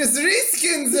are just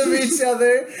reskins of each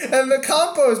other, and the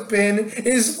compost bin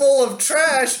is full of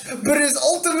trash, but is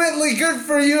ultimately good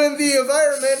for you and the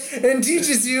environment, and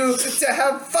teaches you to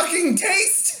have fucking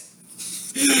taste.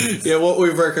 Yeah, what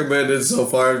we've recommended so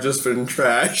far have just been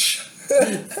trash.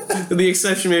 With the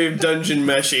exception maybe of Dungeon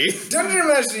Meshi. Dungeon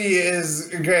Meshi is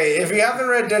great. If you haven't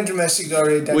read Dungeon Meshi, go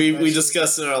read Dungeon Meshi. We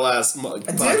discussed it in our last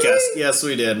podcast. We? Yes,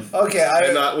 we did. Okay,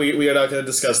 we are not going to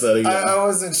discuss that again. I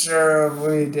wasn't sure if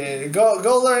we did.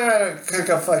 Go learn how to cook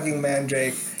a fucking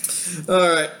mandrake. All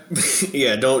right.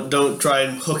 Yeah, don't try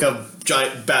and hook a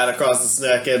giant bat across its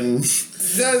neck and.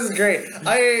 That's great.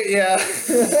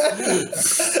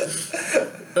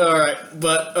 Alright,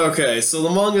 but okay, so the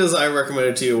mangas I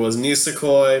recommended to you was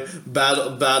Nisekoi,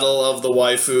 Battle of the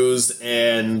Waifus,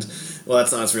 and, well,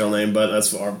 that's not its real name, but that's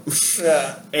far.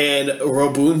 Yeah. And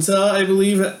Robunta, I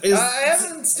believe, is... I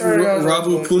haven't started on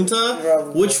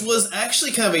Rabupunta, which was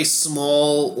actually kind of a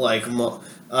small, like,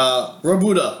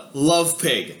 Rabuda, Love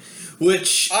Pig.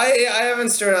 Which I haven't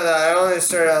started on that. I only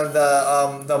started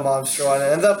on the mobster one,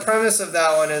 and the premise of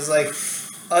that one is like,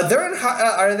 are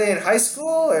they in high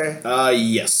school or?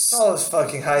 Yes. It's always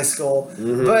fucking high school,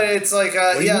 but it's like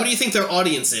What do you think their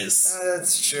audience is?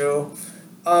 That's true.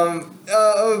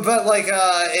 But like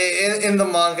in the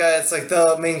manga, it's like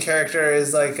the main character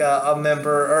is like a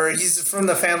member, or he's from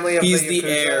the family of. He's the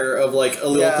heir of like a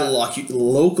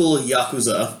local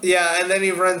yakuza. Yeah, and then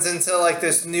he runs into like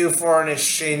this new foreign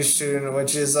exchange student,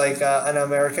 which is like an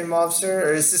American mobster,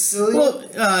 or is Sicilian? Well,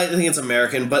 I think it's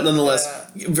American, but nonetheless,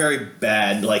 very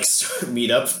bad like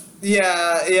meetup.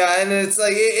 Yeah, and it's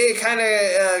like it kind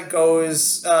of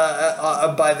goes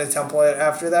by the template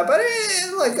after that, but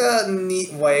in like a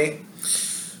neat way.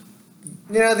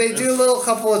 They do a little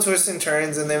couple of twists and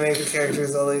turns, and they make the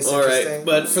characters at least interesting. Alright,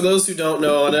 but for those who don't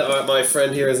know, my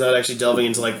friend here is not actually delving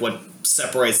into like what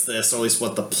separates this, or at least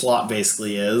what the plot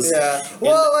basically is. Yeah.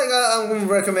 Well, I'm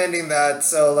recommending that,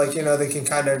 so they can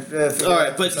kind of.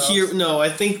 Alright, but here, no, I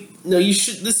think. No, you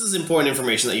should. This is important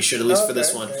information that you should, at least for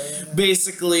this one. Okay.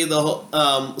 Basically, the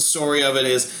whole story of it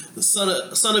is son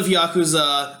of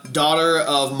Yakuza, daughter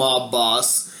of mob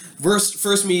boss.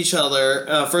 First meet each other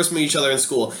in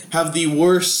school. Have the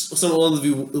worst,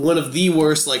 one of the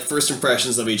worst like first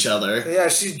impressions of each other. Yeah,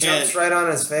 she jumps right on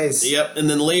his face. Yep, and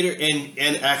then later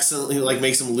and accidentally like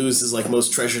makes him lose his like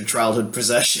most treasured childhood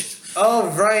possession. Oh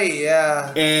right,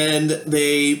 yeah. And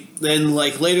then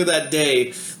later that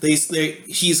day,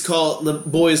 the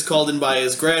boy is called in by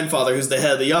his grandfather, who's the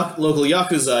head of the local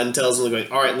yakuza, and tells him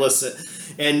going, all right, listen,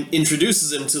 and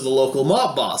introduces him to the local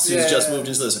mob boss who's just moved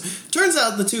into this. Turns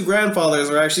out the two grandfathers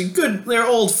are actually good. They're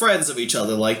old friends of each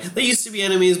other. Like they used to be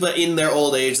enemies, but in their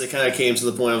old age, they kind of came to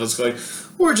the point of us going,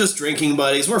 we're just drinking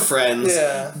buddies, we're friends.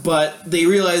 Yeah. But they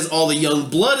realize all the young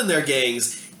blood in their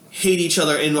gangs hate each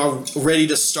other and are ready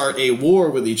to start a war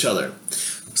with each other.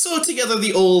 So together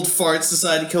the old farts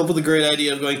decide to come up with a great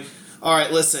idea of going, all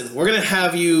right, listen, we're gonna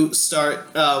have you start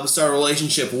a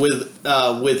relationship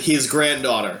with his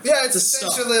granddaughter. Yeah, it's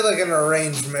essentially like an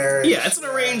arranged marriage. Yeah, it's an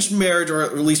arranged marriage or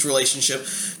at least relationship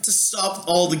to stop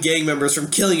all the gang members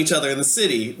from killing each other in the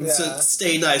city to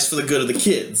stay nice for the good of the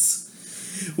kids.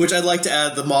 Which I'd like to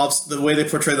add, the way they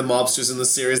portray the mobsters in the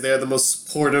series, they are the most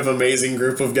supportive, amazing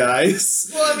group of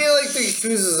guys. Well, I mean, like, the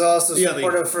Yakuza is also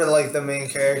supportive for, like, the main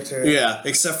character. Yeah,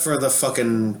 except for the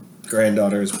fucking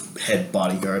granddaughter's head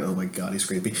bodyguard. Oh my god, he's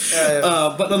creepy.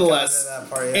 But nonetheless.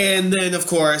 And then, of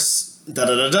course,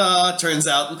 Turns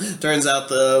out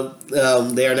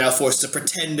they are now forced to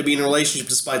pretend to be in a relationship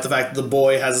despite the fact that the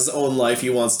boy has his own life he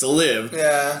wants to live.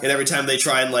 Yeah. And every time they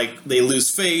try and they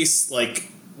lose face,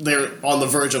 they're on the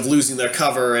verge of losing their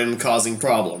cover and causing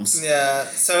problems. Yeah.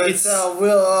 So it's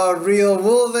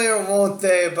will they or won't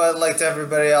they? But to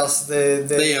everybody else,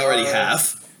 they already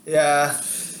have. Yeah.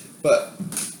 But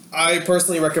I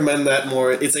personally recommend that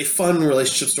more. It's a fun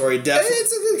relationship story. Definitely,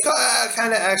 it's a good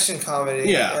kind of action comedy.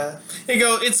 Yeah.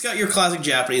 It's got your classic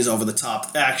Japanese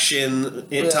over-the-top action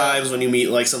at times when you meet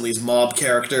some of these mob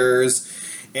characters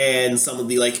and some of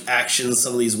the actions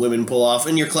some of these women pull off,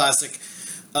 and your classic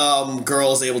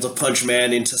girl is able to punch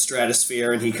man into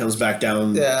stratosphere and he comes back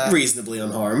down reasonably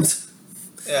unharmed.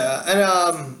 Yeah,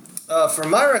 and for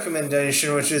my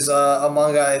recommendation, which is a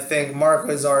manga I think Mark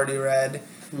has already read,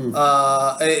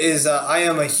 is I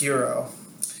Am a Hero.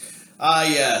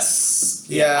 Yes.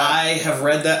 Yeah, I have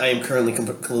read that. I am currently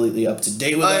completely up to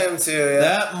date with it. I am too, yeah.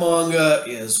 That manga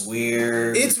is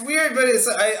weird. It's weird, but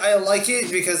I like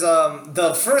it because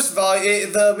the first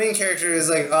volume, the main character is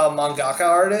a mangaka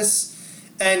artist.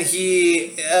 And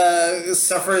he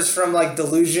suffers from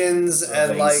delusions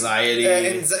and anxiety.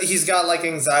 He's got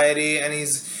anxiety, and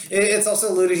it's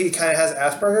also alluded he kind of has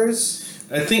Asperger's.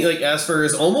 I think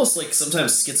Asperger's, almost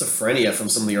sometimes schizophrenia from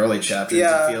some of the early chapters.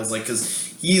 Yeah. It feels because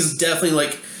he's definitely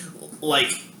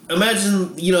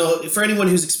imagine for anyone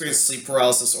who's experienced sleep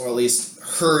paralysis or at least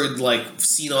heard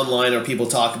seen online or people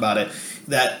talk about it.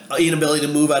 That inability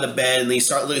to move out of bed, and then you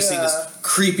start seeing this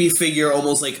creepy figure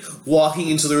almost walking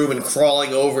into the room and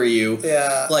crawling over you.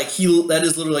 Yeah. That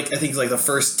is literally I think the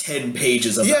first 10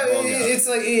 pages of that manga. It's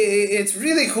it's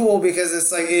really cool because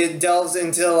it's it delves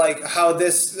into how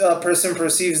this person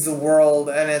perceives the world,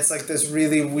 and it's this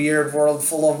really weird world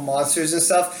full of monsters and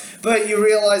stuff. But you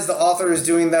realize the author is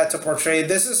doing that to portray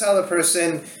this is how the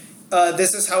person.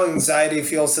 This is how anxiety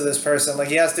feels to this person.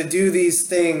 He has to do these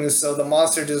things so the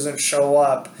monster doesn't show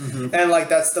up. Mm-hmm. And,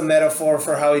 that's the metaphor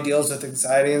for how he deals with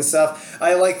anxiety and stuff.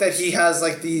 I like that he has,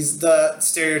 the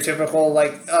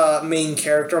stereotypical, main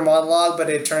character monologue, but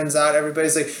it turns out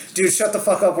everybody's dude, shut the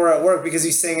fuck up, we're at work, because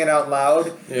he's saying it out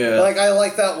loud. Yeah. I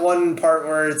like that one part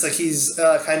where it's, he's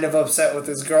kind of upset with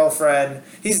his girlfriend.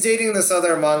 He's dating this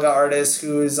other manga artist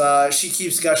who's, she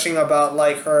keeps gushing about,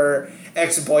 her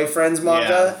ex-boyfriend's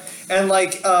manga. Yeah. And,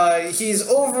 he's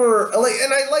over,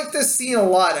 and I like this scene a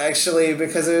lot, actually,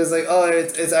 because it was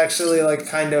it's actually,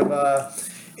 kind of,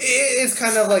 it's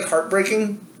kind of,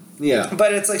 heartbreaking. Yeah.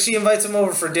 But it's, she invites him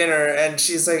over for dinner, and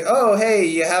she's oh, hey,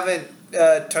 you haven't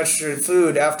touched your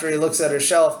food, after he looks at her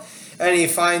shelf, and he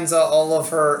finds all of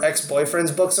her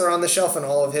ex-boyfriend's books are on the shelf, and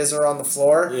all of his are on the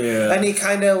floor. Yeah. And he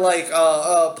kind of,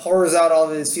 pours out all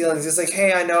of his feelings. He's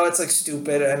hey, I know it's,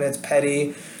 stupid, and it's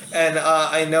petty, and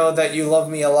I know that you love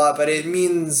me a lot, but it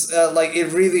means,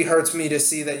 it really hurts me to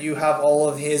see that you have all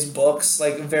of his books,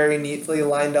 very neatly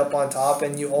lined up on top,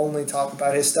 and you only talk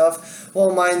about his stuff,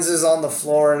 while mine's is on the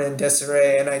floor and in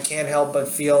disarray, and I can't help but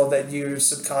feel that you're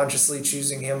subconsciously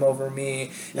choosing him over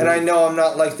me, and I know I'm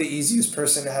not, the easiest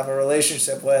person to have a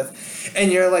relationship with,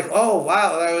 and you're oh,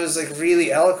 wow, that was, really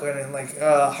eloquent, and,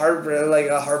 a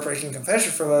heartbreaking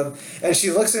confession from him, and she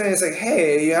looks at me and is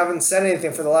hey, you haven't said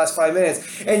anything for the last 5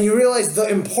 minutes, and you realize the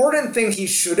important thing he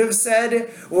should have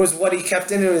said was what he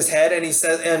kept into his head, and he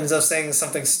ends up saying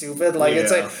something stupid.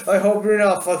 It's I hope you're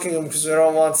not fucking him because I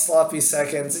don't want sloppy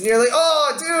seconds. And you're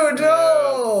oh, dude,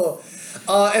 no!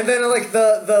 Yeah. And then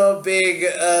the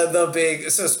big,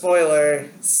 so spoiler,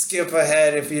 skip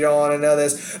ahead if you don't want to know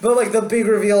this, but the big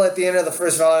reveal at the end of the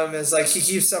first volume is he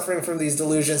keeps suffering from these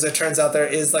delusions. It turns out there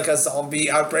is a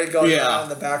zombie outbreak going on in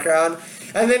the background,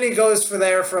 and then he goes from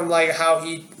how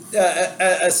he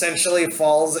essentially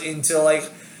falls into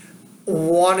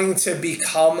wanting to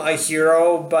become a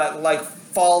hero, but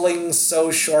falling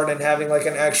so short and having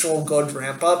an actual good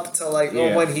ramp up to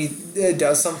when he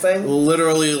does something.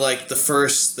 Literally the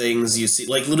first things you see,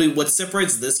 literally what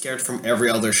separates this character from every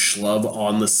other schlub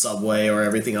on the subway or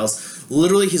everything else,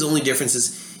 literally his only difference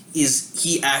is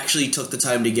he actually took the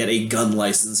time to get a gun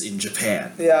license in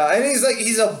Japan. Yeah, and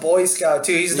he's a Boy Scout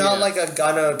too. He's not a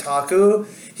gun otaku.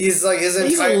 He's his entire...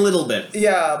 He's a little bit.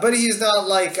 Yeah, but he's not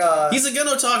He's a gun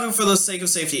otaku for the sake of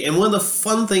safety. And one of the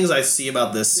fun things I see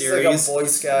about this series... He's a Boy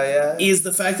Scout, yeah. ...is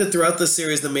the fact that throughout the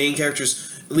series, the main characters...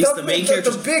 At least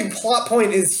the big plot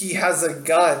point is he has a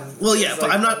gun. Well, yeah,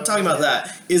 but I'm not talking about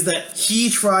that. Is that he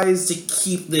tries to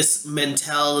keep this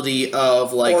mentality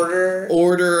of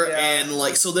order and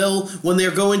so when they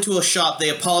go into a shop, they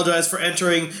apologize for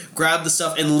entering, grab the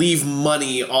stuff, and leave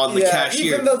money on the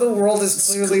cashier. Even though the world has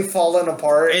clearly fallen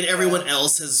apart, and everyone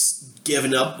else has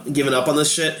given up on this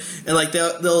shit, and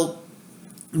they'll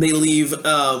they leave.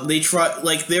 They try,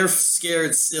 like, they're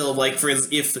scared still. Like, for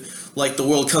instance, if like the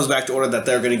world comes back to order, that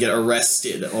they're going to get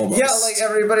arrested. Almost. Yeah, like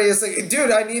everybody is like,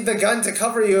 dude, I need the gun to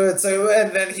cover you. It's like,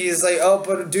 and then he's like, oh,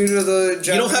 but due to the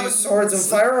Japanese Swords and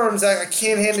Firearms Act, I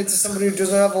can't hand it to somebody who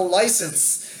doesn't have a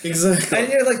license. Exactly. And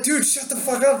you're like, dude, shut the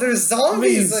fuck up. There's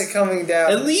zombies like coming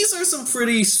down. And these are some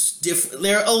pretty different.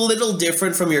 They're a little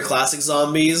different from your classic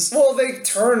zombies. Well, they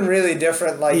turn really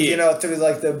different, like you know, through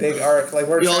like the big arc. Like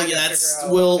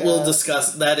we'll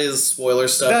discuss. That is spoiler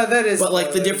stuff. That is. But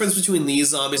like the difference between these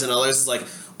zombies and others is like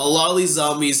a lot of these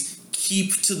zombies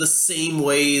keep to the same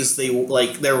ways they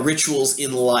like their rituals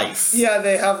in life. Yeah,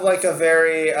 they have like a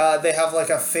very they have like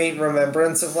a faint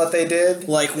remembrance of what they did.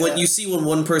 Like when you see when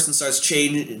one person starts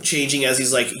changing as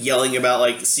he's like yelling about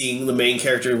like seeing the main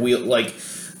character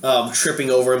tripping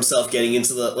over himself, getting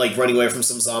into the like running away from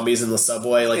some zombies in the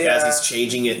subway, like as he's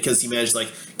changing it because he managed to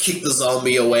like kick the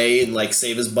zombie away and like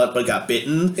save his butt, but got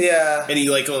bitten. Yeah, and he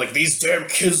like go like these damn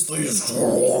kids,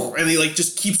 and he like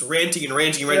just keeps ranting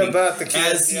about the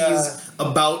kids,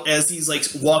 as he's like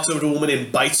walks over to a woman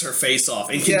and bites her face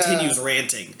off and continues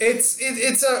ranting.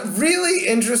 It's a really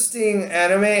interesting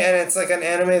anime, and it's like an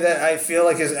anime that I feel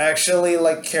like is actually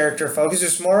like character focused.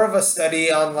 It's more of a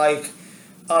study on like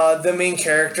the main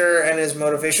character and his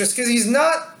motivations, because he's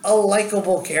not a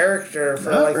likable character for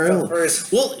the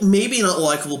first. Well, maybe not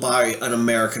likable by an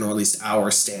American, or at least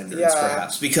our standards,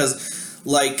 perhaps, because.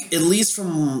 Like, at least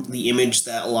from the image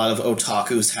that a lot of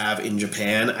otakus have in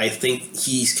Japan, I think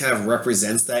he kind of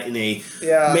represents that in a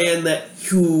man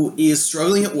who is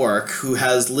struggling at work, who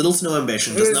has little to no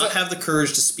ambition, does not have the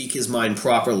courage to speak his mind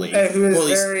properly. And who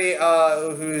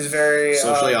is very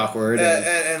socially awkward.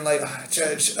 And like,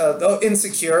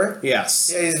 insecure.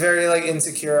 Yes. Yeah, he's very, like,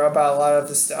 insecure about a lot of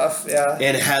the stuff,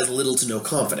 And has little to no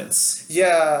confidence.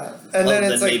 Yeah. And other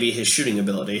then it's than maybe his shooting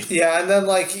ability. Yeah, and then,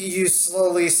 like, you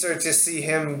slowly start to see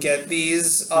him get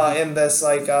these in this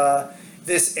like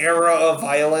this era of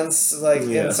violence like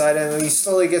inside him, and he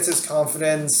slowly gets his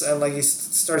confidence and like he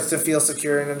starts to feel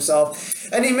secure in himself,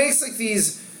 and he makes like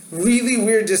these really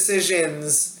weird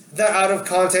decisions that out of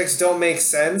context don't make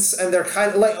sense, and they're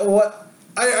kind of like what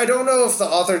I don't know if the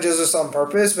author does this on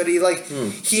purpose, but he like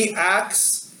he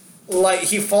acts like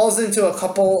he falls into a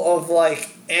couple of like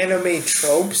anime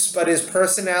tropes, but his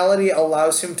personality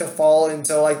allows him to fall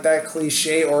into like that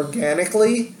cliche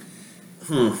organically.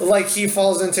 Like he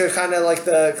falls into kind of like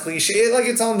the cliche, like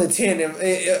it's on the tin.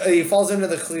 He falls into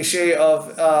the cliche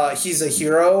of he's a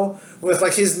hero with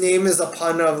like his name is a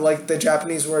pun of like the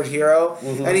Japanese word hero,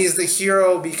 and he's the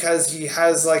hero because he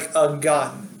has like a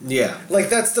gun. Yeah. Like,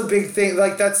 that's the big thing.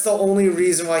 Like, that's the only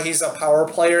reason why he's a power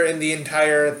player in the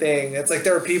entire thing. It's like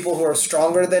there are people who are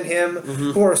stronger than him,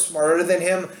 who are smarter than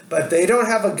him, but they don't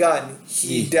have a gun.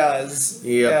 He does.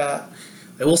 Yeah.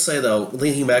 I will say, though,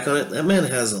 thinking back on it, that man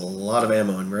has a lot of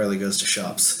ammo and rarely goes to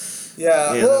shops.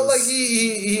 Yeah. Well, like,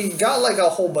 he got, like, a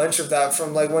whole bunch of that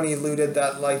from, like, when he looted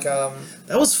that, like,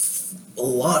 That was a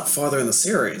lot farther in the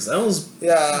series. That was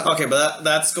okay, but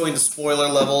that's going to spoiler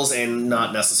levels and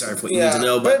not necessary for what you need to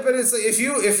know. But it's like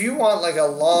if you want like a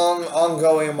long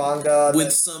ongoing manga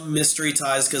with some mystery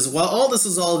ties, because while all this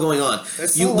is all going on,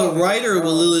 the writer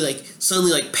will literally like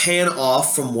suddenly like pan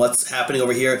off from what's happening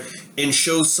over here and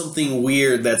show something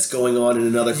weird that's going on in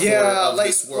another corner of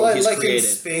this world he's created. In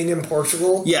Spain and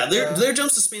Portugal. Yeah, there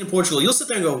jumps to Spain and Portugal. You'll sit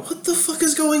there and go, "What the fuck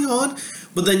is going on?"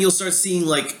 But then you'll start seeing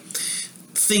like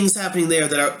things happening there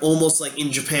that are almost like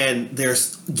in Japan, they're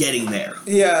getting there.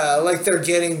 Yeah, like they're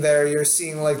getting there. You're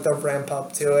seeing like the ramp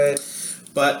up to it.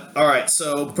 But, alright,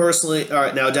 so personally,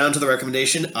 now down to the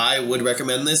recommendation. I would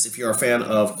recommend this if you're a fan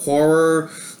of horror,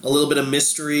 a little bit of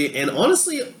mystery, and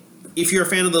honestly, if you're a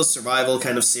fan of those survival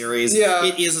kind of series,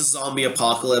 it is a zombie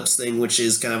apocalypse thing, which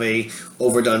is kind of a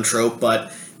overdone trope,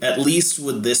 but at least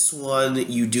with this one,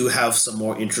 you do have some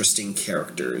more interesting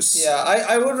characters. Yeah,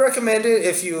 I would recommend it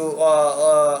if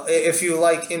you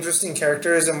like interesting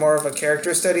characters and more of a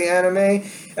character study anime,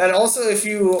 and also if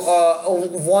you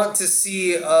want to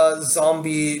see a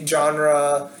zombie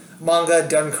genre manga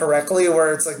done correctly,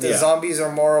 where it's like the zombies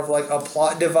are more of like a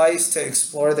plot device to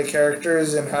explore the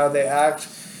characters and how they act.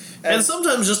 And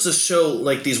sometimes just to show,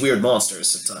 like, these weird monsters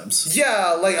sometimes.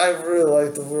 Yeah, like, I really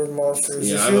like the weird monsters.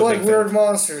 Yeah, if you like weird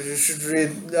monsters, you should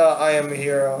read I Am a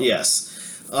Hero. Yes.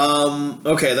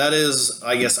 Okay, that is,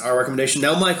 I guess, our recommendation.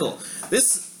 Now, Michael,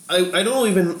 I don't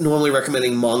even normally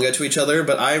recommending manga to each other,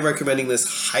 but I'm recommending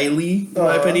this highly, in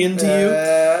my opinion, to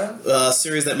you. A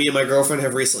series that me and my girlfriend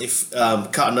have recently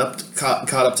caught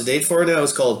up to date for now.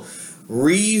 It's called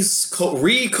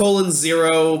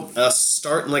Re:0,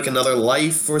 start in like another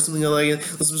life or something like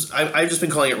that. I've just been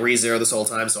calling it Re:0 this whole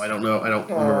time, so I don't know. I don't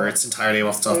remember its entire name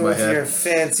off the top of my head. Your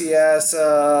fancy ass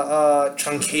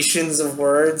truncations of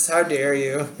words. How dare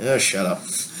you? Yeah, shut up.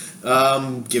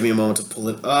 Give me a moment to pull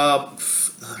it up.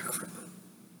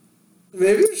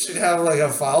 Maybe we should have like a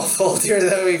file folder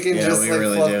that we can just like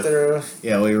really flip through.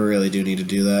 Yeah, we really do need to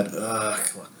do that.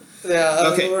 Come on. Yeah.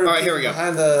 Okay. All right. Here we go. All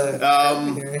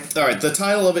right. The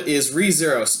title of it is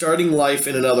Re:0, Starting Life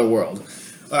in Another World.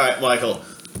 All right, Michael.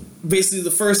 Basically,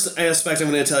 the first aspect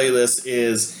I'm going to tell you this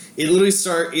is it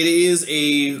is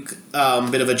a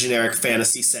bit of a generic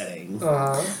fantasy setting,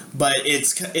 but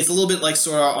it's a little bit like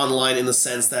Sword Art Online in the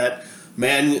sense that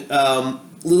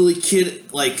literally kid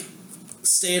like.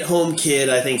 Stay-at-home kid,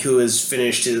 I think, who has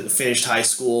finished high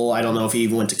school. I don't know if he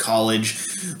even went to college.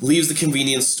 Leaves the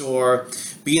convenience store,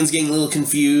 begins getting a little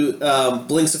confused.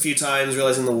 Blinks a few times,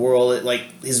 realizing the world,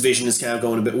 his vision is kind of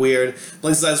going a bit weird.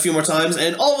 Blinks his eyes a few more times,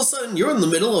 and all of a sudden, you're in the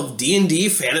middle of D&D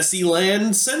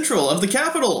Fantasyland Central of the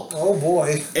capital. Oh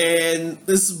boy! And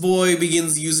this boy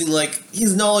begins using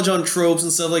his knowledge on tropes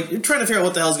and stuff. You're trying to figure out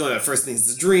what the hell's going on. First, he thinks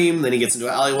it's a dream. Then he gets into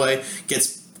an alleyway,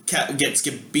 gets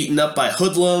beaten up by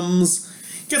hoodlums.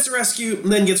 Gets rescued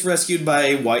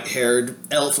by white-haired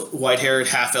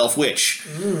half-elf witch.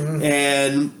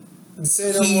 And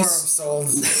say no more, I'm sold.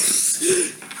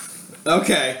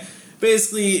 Okay.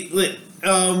 Basically, they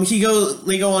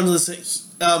go on to this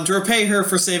to repay her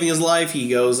for saving his life. He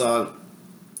goes on.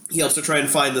 He helps her try and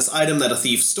find this item that a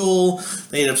thief stole.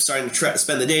 They end up starting to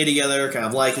spend the day together, kind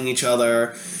of liking each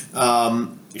other.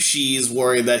 She's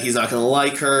worried that he's not going to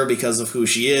like her because of who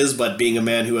she is, but being a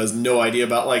man who has no idea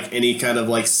about any kind of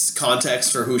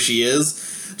context for who she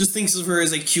is, just thinks of her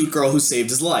as a cute girl who saved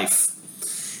his life.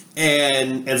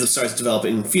 And ends up starting to develop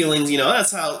feelings.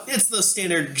 That's how it's the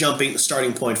standard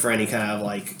starting point for any kind of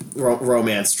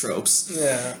romance tropes.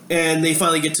 Yeah. And they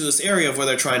finally get to this area where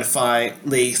they're trying to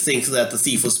they think that the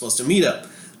thief was supposed to meet up.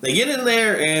 They get in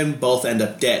there and both end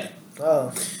up dead.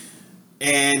 Oh.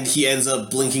 And he ends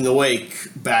up blinking awake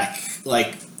back,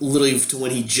 literally to when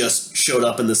he just showed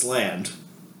up in this land.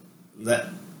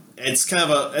 It's kind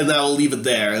of and I will leave it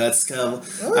there. That's kind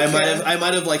of okay. I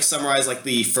might have summarized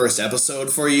the first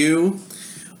episode for you,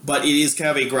 but it is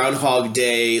kind of a Groundhog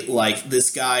Day.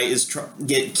 This guy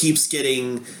keeps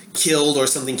getting killed or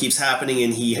something keeps happening,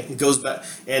 and he goes back.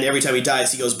 And every time he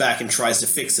dies, he goes back and tries to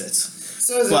fix it.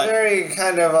 So is it very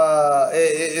kind of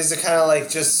is it kind of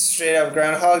just straight up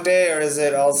Groundhog Day, or is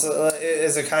it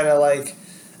kind of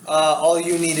all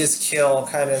you need is kill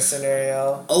kind of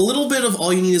scenario? A little bit of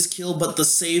all you need is kill, but the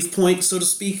save point, so to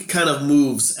speak, kind of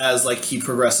moves as he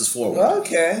progresses forward.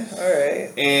 Okay, all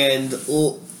right. And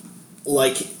oh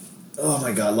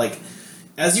my god,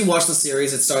 as you watch the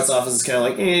series, it starts off as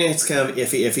kind of it's kind of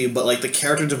iffy, but the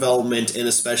character development and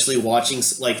especially watching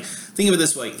think of it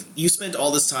this way: you spent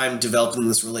all this time developing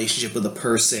this relationship with a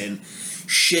person,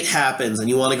 shit happens, and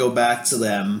you want to go back to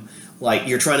them.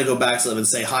 You're trying to go back to them and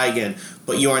say hi again,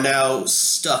 but you are now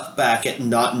stuck back at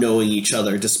not knowing each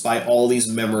other despite all these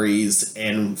memories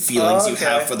and feelings you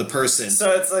have for the person. So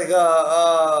it's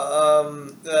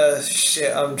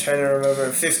shit, I'm trying to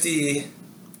remember.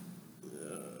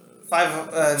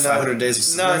 500 Days of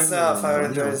Summer? No, it's not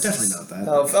 500 Days. Definitely not that.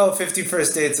 Oh, 50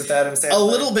 First Dates with Adam Sandler. A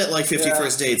little bit like 50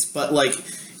 First Dates, but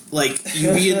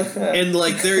you be and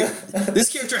this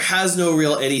character has no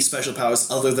any special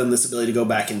powers other than this ability to go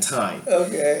back in time.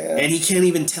 Okay. Yeah. And he can't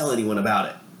even tell anyone about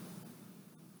it.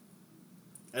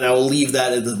 And I will leave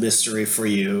that as a mystery for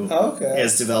you. Okay.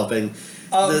 As developing.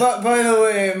 But by the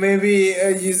way, maybe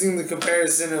using the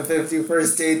comparison of 50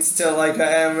 First Dates to an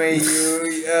anime you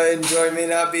enjoy may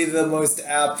not be the most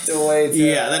apt way to...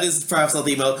 Yeah, that is perhaps not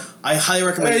the most... I highly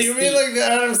recommend you mean the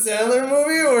Adam Sandler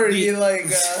movie where he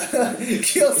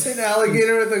kills an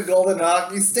alligator with a golden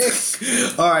hockey stick?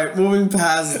 Alright, moving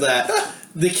past that.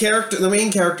 The main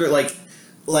character,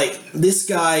 this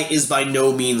guy is by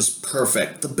no means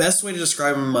perfect. The best way to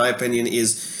describe him, in my opinion,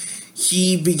 is...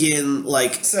 He begin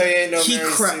So he ain't no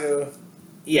Mary Sue.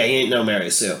 Yeah, he ain't no Mary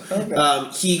Sue.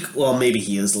 Okay. Maybe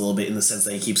he is a little bit in the sense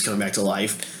that he keeps coming back to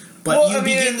life. But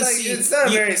begin to see... It's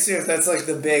not Mary Sue, that's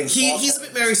the big... He's a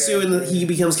bit Mary Sue, and he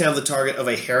becomes kind of the target of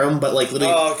a harem, but literally...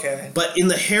 Oh, okay. But in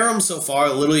the harem so far,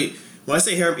 literally... When I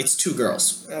say harem, it's 2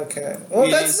 girls. Okay. Well,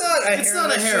 that's not a harem. It's not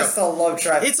a harem. It's just a love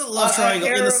triangle. It's a love triangle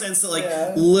in the sense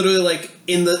that, literally,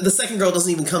 in the second girl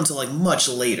doesn't even come till, much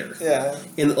later. Yeah.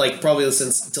 In, probably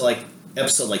since to,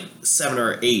 episode, 7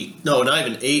 or 8. No, not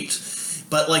even 8.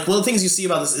 But, one of the things you see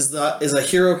about this is a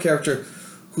hero character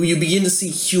who you begin to see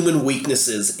human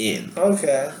weaknesses in.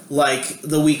 Okay. Like,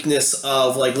 the weakness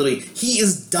of, like, literally, he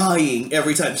is dying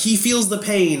every time. He feels the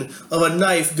pain of a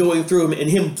knife going through him and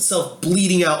himself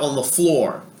bleeding out on the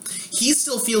floor. He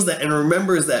still feels that and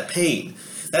remembers that pain.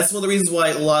 That's one of the reasons why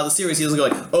a lot of the series he doesn't go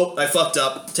like, oh, I fucked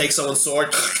up, take someone's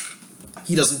sword.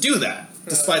 He doesn't do that.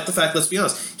 Despite the fact, let's be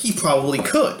honest, he probably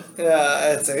could.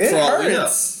 Yeah, it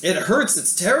hurts. It hurts,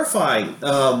 it's terrifying.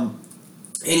 And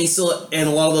a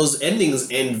lot of those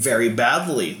endings end very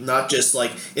badly. Not just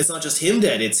like, it's not just him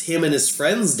dead, it's him and his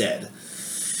friends dead.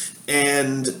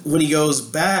 And when he goes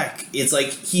back, it's like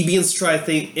he begins to try to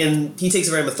think, and he takes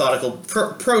a very methodical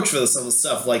approach for some of the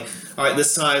stuff. Like, all right,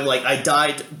 this time, like, I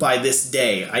died by this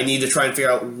day. I need to try and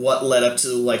figure out what led up to,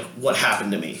 like, what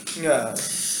happened to me. Yeah.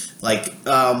 Like,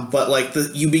 but like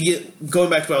you begin going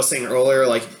back to what I was saying earlier.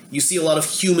 Like, you see a lot of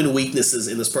human weaknesses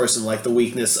in this person, like the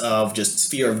weakness of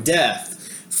just fear of death,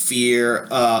 fear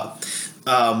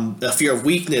of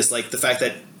weakness, like the fact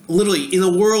that literally in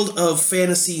a world of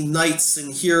fantasy knights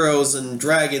and heroes and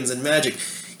dragons and magic,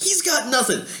 he's got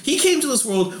nothing. He came to this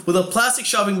world with a plastic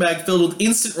shopping bag filled with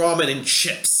instant ramen and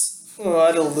chips.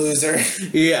 What a loser.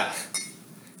 Yeah.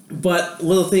 But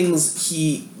one of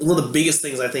the biggest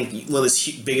things I think, one of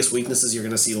his biggest weaknesses you're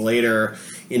going to see later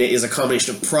in it is a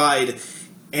combination of pride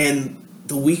and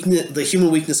the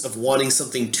human weakness of wanting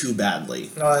something too badly.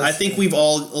 Oh, I think a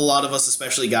lot of us,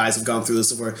 especially guys, have gone through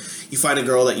this where you find a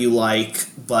girl that you like,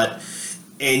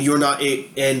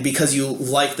 and because you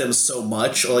like them so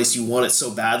much, or at least you want it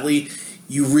so badly,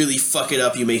 you really fuck it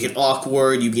up, you make it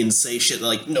awkward, you begin to say shit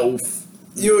like, no.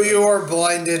 You are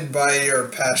blinded by your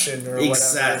passion or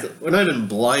exactly. whatever. We're not even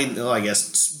blind, I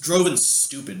guess, driven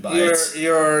stupid by it.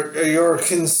 You're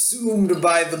consumed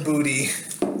by the booty.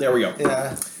 There we go.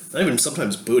 Yeah. Not even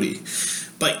sometimes booty.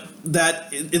 But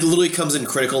it literally comes in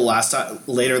critical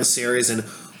later in the series, and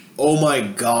oh my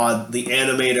god, the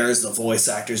animators, the voice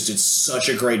actors did such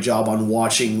a great job on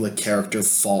watching the character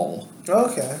fall.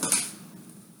 Okay.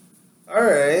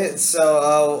 Alright,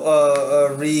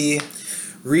 so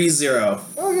Re:Zero.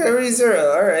 Okay,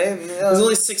 Re:Zero, alright. There's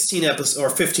only 16 episodes, or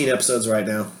 15 episodes right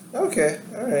now. Okay,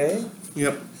 alright.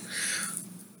 Yep.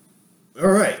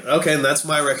 Alright, okay, and that's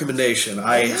my recommendation.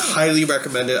 I highly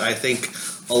recommend it. I think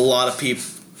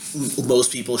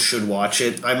most people should watch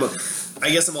it. I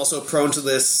guess I'm also prone to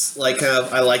this, like,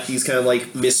 I like these kind of,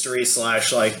 like, mystery /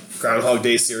 like, Groundhog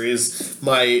Day series.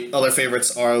 My other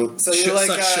favorites are... So you like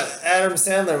Adam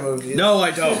Sandler movies? No, I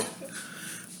don't.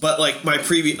 But, like, my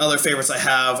other favorites I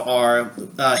have are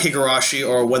Higurashi,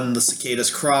 or When the Cicadas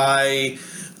Cry,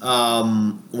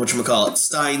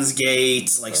 Steins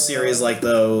Gate, like, series like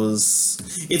those.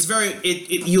 It's very...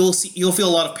 You'll feel a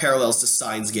lot of parallels to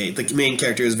Steins Gate. The main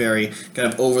character is very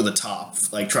kind of over the top,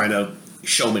 like, trying to...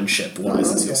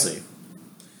 showmanship-wise, as you'll see.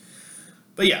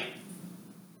 But yeah.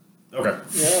 Okay.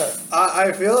 Yeah.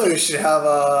 I feel like we should have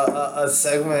a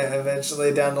segment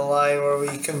eventually down the line where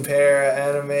we compare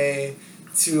anime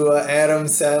to an Adam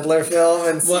Sandler film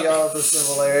and see all the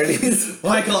similarities.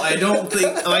 Michael,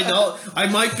 I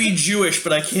might be Jewish,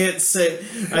 but I can't say...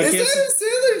 Is Adam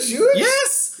Sandler Jewish?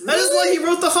 Yes! That is why he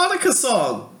wrote the Hanukkah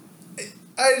song.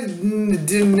 I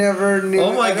never knew.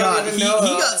 Oh my god, he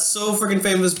got so freaking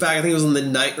famous back. I think it was in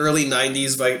the early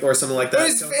 90s, or something like that.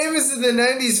 He was famous in the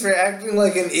 90s for acting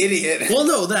like an idiot. Well,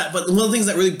 no, but one of the things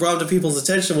that really brought him to people's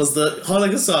attention was the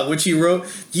Hanukkah song, which he wrote.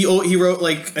 He wrote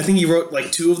I think he wrote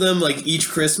like 2 of them, like each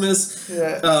Christmas.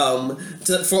 Yeah.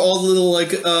 For all the little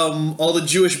all the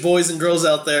Jewish boys and girls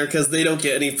out there, because they don't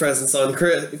get any presents on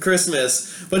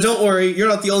Christmas. But don't worry, you're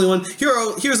not the only one.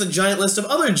 Here's a giant list of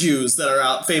other Jews that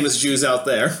are famous Jews out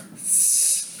there.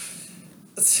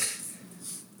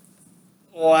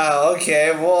 Wow,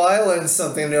 okay. Well, I learned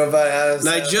something new about Adam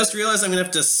Sandler. And I just realized I'm going to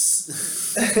have to...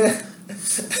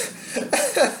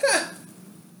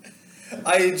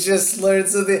 I just learned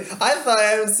something. I thought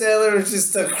Adam Sandler was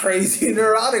just a crazy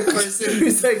neurotic person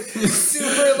who's like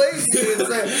super lazy. It's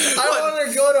like, I want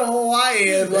to go to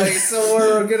Hawaii and like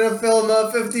somewhere we're gonna film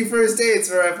 50 First Dates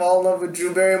where I fall in love with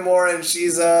Drew Barrymore and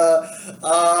she's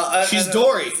she's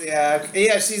Dory.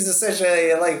 Yeah, she's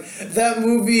essentially like that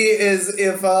movie is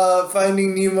if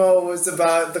Finding Nemo was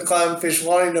about the clownfish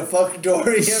wanting to fuck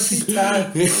Dory every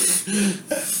time.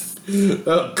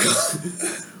 Oh god.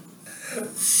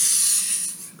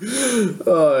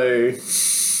 Alright,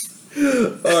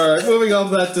 moving on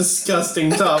to that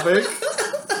disgusting topic.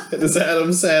 It is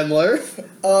Adam Sandler.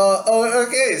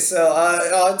 Okay, so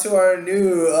on to our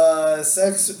new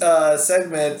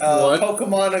segment,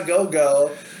 Pokemon A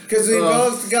Go-Go. because we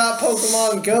both got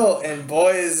Pokemon Go, and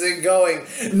boy is it going.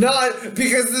 Not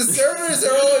because the servers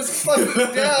are always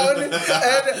fucking down, and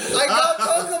I got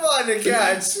Pokemon to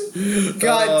catch.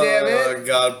 God damn it. Oh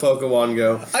god, Pokemon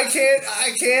Go. I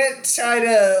can't try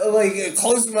to like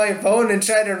close my phone and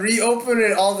try to reopen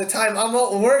it all the time. I'm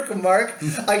at work, Mark.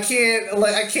 I can't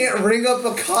ring up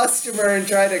a customer and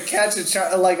try to catch a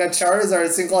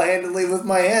Charizard single-handedly with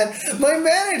my hand. My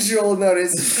manager will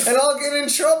notice, and I'll get in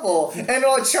trouble. And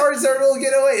Charizard will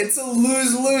get away. It's a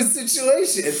lose-lose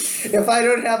situation. If I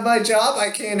don't have my job,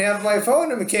 I can't have my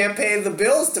phone, and I can't pay the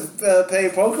bills to pay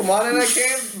Pokemon, and I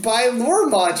can't buy lure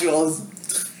modules.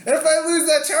 And if I lose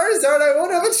that Charizard, I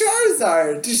won't have a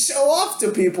Charizard to show off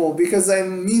to people because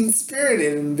I'm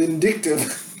mean-spirited and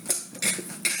vindictive.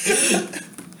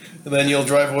 And then you'll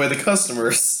drive away the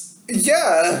customers.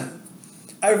 Yeah.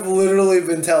 I've literally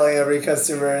been telling every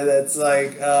customer that's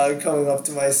like coming up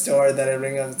to my store that I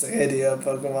ring up and say, hey, do you have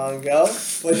Pokemon Go?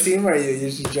 What team are you?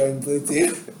 You should join Blue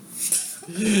Team.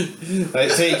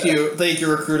 Thank you,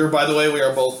 Recruiter. By the way, we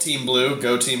are both Team Blue.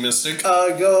 Go Team Mystic.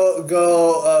 Go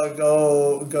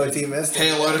Team Mystic.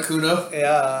 Hey, Articuno.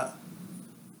 Yeah.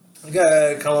 I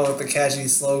gotta come up with a catchy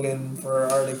slogan for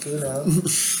Articuno.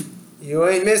 You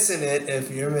ain't missing it if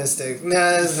you're Mystic. Nah,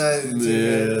 that's not too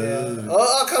good. Yeah.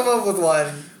 I'll come up with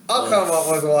one. I'll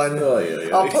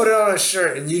put it on a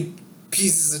shirt, and you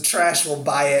pieces of trash will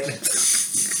buy it.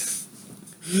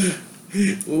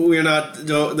 We're not.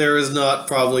 No, there is not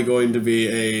probably going to be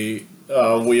a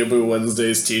Weeaboo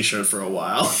Wednesdays T-shirt for a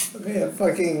while. I made a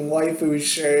fucking waifu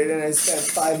shirt, and I spent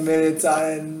 5 minutes on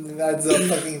it, and that's a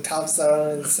fucking top star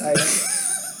on the site.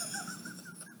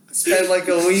 Spent like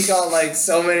a week on like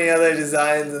so many other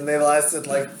designs, and they lasted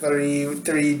like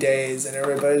three days, and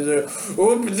everybody's like,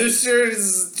 oh, but this shirt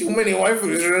is too many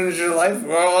waifus ruins your life. I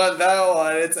want that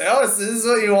one. It's like, oh, so this is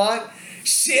what you want?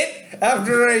 Shit!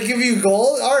 After I give you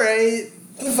gold? Alright,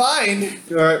 fine.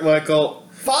 Alright, Michael.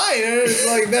 Fine,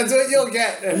 like, that's what you'll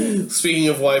get. Speaking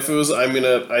of waifus, I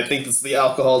think it's the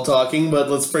alcohol talking,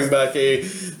 but let's bring back a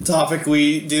topic Oh,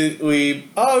 who's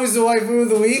the waifu of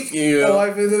the week? Yeah. The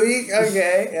waifu of the week?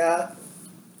 Okay, yeah.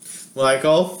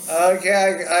 Michael?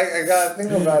 Okay, I gotta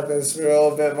think about this for a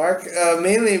little bit, Mark.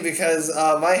 Mainly because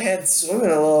my head's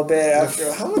swimming a little bit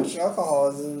after... How much alcohol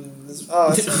is in this?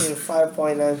 Oh, it's only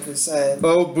 5.9%.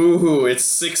 Oh, boo-hoo, it's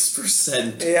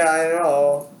 6%. Yeah, I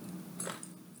know.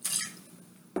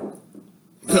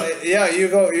 Yeah, you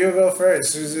go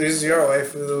first. Who's your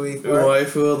waifu of the week? Mark?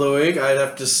 Waifu of the week? I'd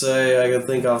have to say, I can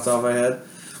think off the top of my head.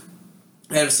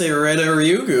 I have to say Reda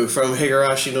Ryugu from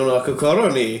Higurashi no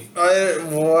Nakokoro ni.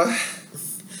 What?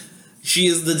 She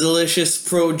is the delicious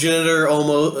progenitor,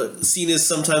 almost seen as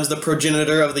sometimes the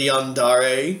progenitor of the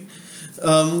Yandere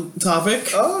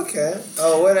topic. Oh, okay.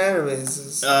 Oh, what anime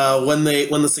is this? When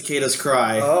the cicadas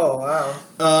cry. Oh, wow.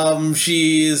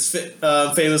 She is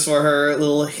famous for her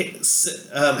little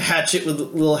hatchet. With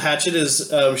little hatchet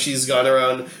is she's gone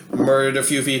around murdered a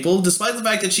few people, despite the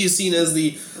fact that she's seen as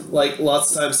the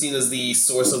lots of times seen as the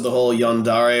source of the whole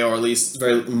Yandere, or at least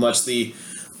very much the.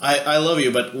 I love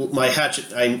you, but my hatchet.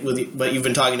 But you've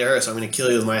been talking to her, so I'm going to kill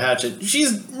you with my hatchet.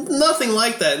 She's nothing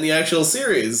like that in the actual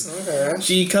series. Okay.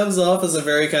 She comes off as a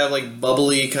very kind of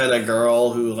bubbly kind of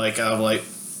girl who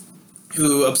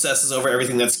who obsesses over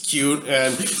everything that's cute,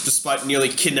 and despite nearly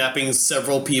kidnapping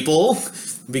several people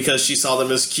because she saw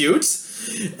them as cute,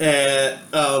 and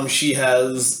she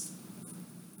is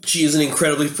an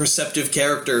incredibly perceptive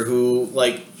character who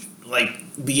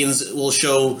will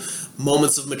show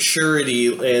moments of maturity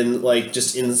and not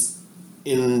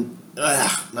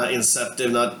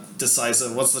inceptive, not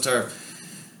decisive. What's the term?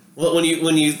 Well, when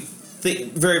you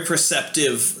think very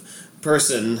perceptive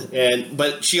person,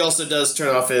 but she also does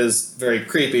turn off as very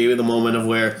creepy with the moment of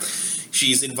where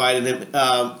she's invited him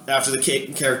after the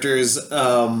character's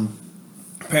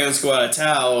parents go out of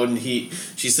town.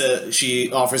 She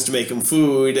offers to make him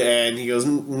food, and he goes,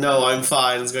 "No, I'm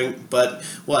fine." It's going, but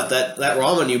what that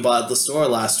ramen you bought at the store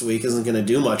last week isn't going to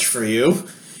do much for you.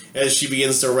 As she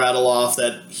begins to rattle off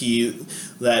that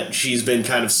she's been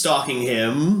kind of stalking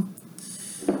him.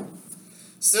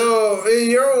 So,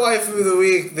 your waifu of the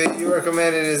week that you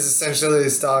recommended is essentially a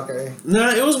stalker. No,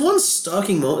 it was one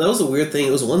stalking moment. That was the weird thing.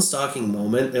 It was one stalking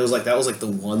moment. It was that was the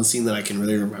one scene that I can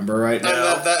really remember right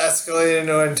now. And that escalated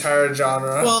into an entire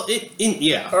genre. Well,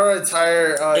 yeah. Or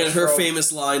entire... and her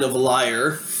famous line of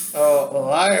liar. Oh,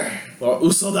 liar. Or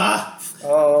usoda.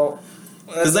 Oh...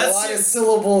 There's a lot of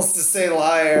syllables to say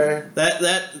liar.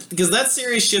 Because that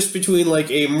series shifts between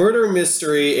a murder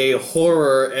mystery, a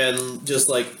horror, and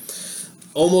just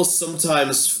almost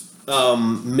sometimes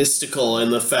mystical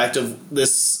in the fact of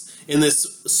in this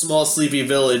small sleepy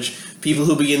village, people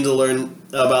who begin to learn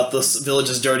about this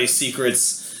village's dirty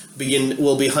secrets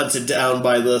will be hunted down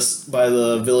by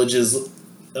the village's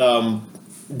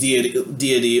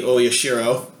deity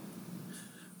Oyashiro,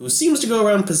 who seems to go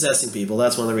around possessing people.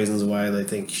 That's one of the reasons why they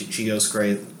think she goes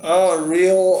crazy. Oh,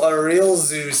 a real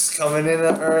Zeus coming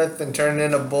into Earth and turning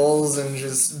into bulls and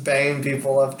just banging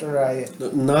people left and right.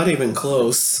 Not even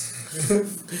close.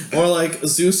 More like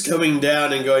Zeus coming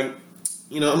down and going,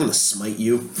 I'm gonna smite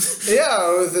you.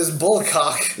 Yeah, with his bull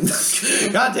cock.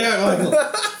 God damn it,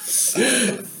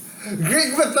 Michael.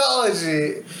 Greek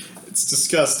mythology. It's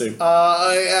disgusting.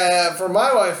 For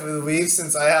my wife of the week,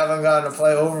 since I haven't gotten to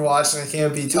play Overwatch and I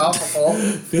can't be topical,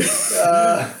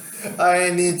 I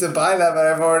need to buy that, but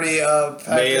I've already packed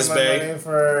in my money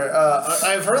for.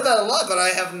 I've heard that a lot, but I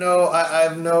have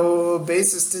no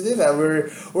basis to do that.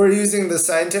 We're using the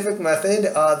scientific method,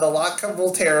 the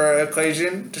Lotka-Volterra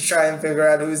equation, to try and figure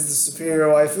out who's the superior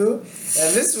waifu.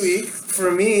 And this week, for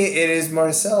me, it is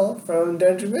Marcel from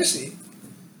Dungeon Meshi.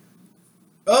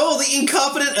 Oh, the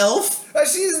incompetent elf?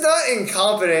 She's not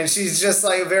incompetent. She's just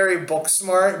like very book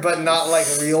smart, but not like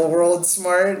real world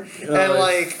smart. And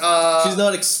like she's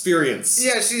not experienced.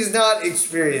 Yeah, she's not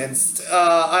experienced.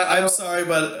 I'm sorry,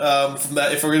 but from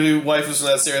that, if we're gonna do waifus from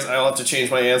that series, I'll have to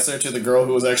change my answer to the girl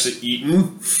who was actually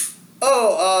eaten.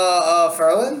 Oh,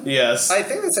 Farlin? Yes. I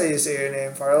think that's how you say your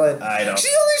name, Farlin. I don't. She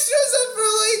only shows up for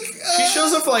like. She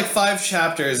shows up for like 5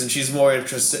 chapters, and she's more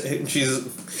interested.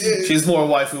 She's more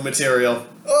waifu material.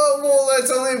 Oh well,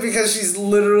 that's only because she's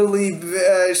literally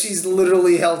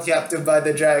held captive by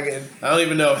the dragon. I don't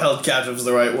even know if held captive is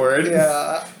the right word.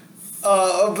 Yeah.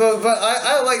 But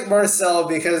I like Marcel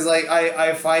because like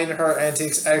I find her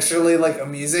antics actually like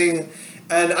amusing.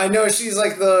 And I know she's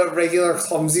like the regular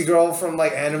clumsy girl from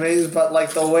like animes, but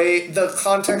like the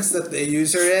context that they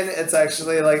use her in, it's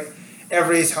actually like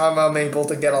every time I'm able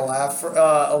to get a laugh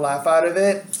out of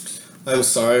it. I'm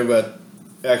sorry, but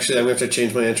actually I'm going to have to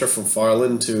change my answer from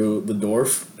Farlin to the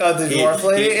dwarf. The dwarf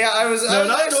lady? Yeah, I was... No,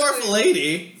 not dwarf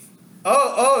lady.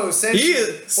 Oh,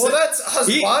 essentially. Well, that's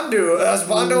Husbando.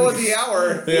 Husbando of the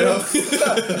Hour. Yeah.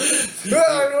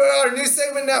 Our new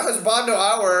segment now, Husbando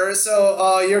Hour.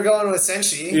 So you're going with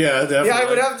Senshi. Yeah, definitely. Yeah, I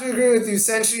would have to agree with you.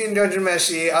 Senshi and Dungeon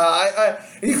Meshi.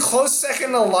 You close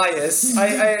second Elias.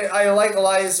 I like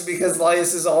Elias because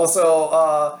Elias is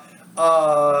also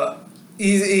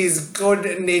He's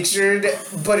good-natured,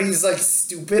 but he's, like,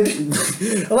 stupid.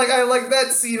 Like, I like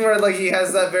that scene where, like, he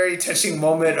has that very touching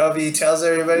moment of he tells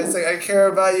everybody, it's like, I care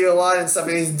about you a lot and stuff,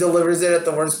 and he delivers it at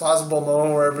the worst possible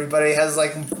moment where everybody has,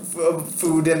 like,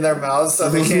 food in their mouths, so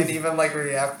they can't even, like,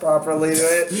 react properly to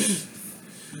it.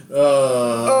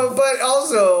 But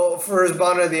also, for his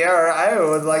Bond of the Hour, I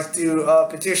would like to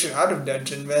petition out of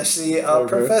Dungeon Meshi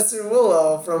Professor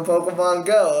Willow from Pokemon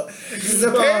Go. Because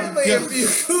apparently if you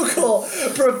Google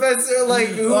Professor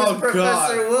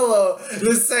Willow,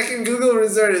 the second Google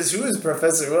result is who is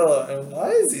Professor Willow and why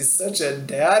is he such a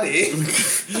daddy?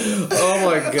 Oh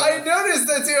my god. I noticed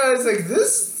that too. I was like,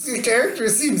 this character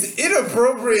seems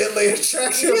inappropriately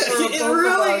attractive for a Pokemon. It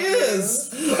really is.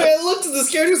 I looked at this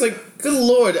character, it's like, good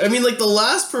lord. I mean, like, the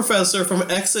last professor from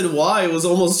X and Y was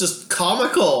almost just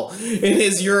comical in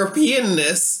his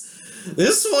Europeanness.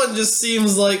 This one just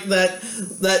seems like that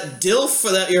DILF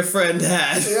that your friend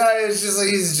had. Yeah, it's just like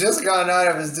he's just gone out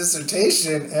of his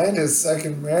dissertation and his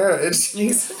second marriage.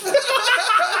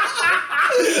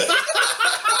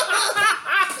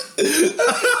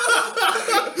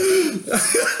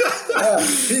 Yeah,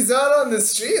 he's out on the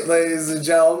street, ladies and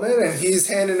gentlemen, and he's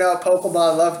handing out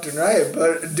Pokemon left and right,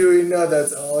 but do we know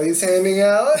that's all he's handing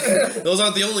out? Those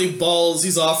aren't the only balls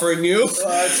he's offering you. Well,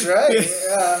 that's right,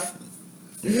 yeah.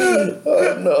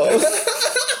 Oh, no.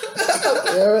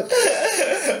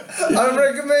 I'm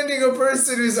recommending a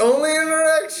person whose only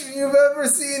interaction you've ever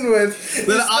seen with is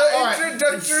the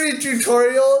introductory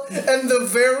tutorial and the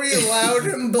very loud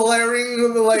and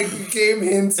blaring like game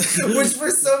hints, which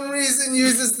for some reason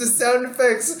uses the sound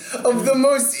effects of the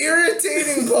most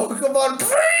irritating Pokemon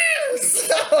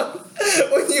sound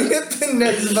when you hit the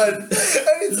next button, and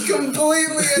it's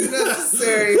completely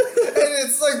unnecessary, and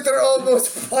it's like they're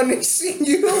almost punishing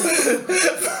you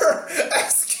for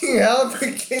asking how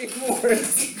the game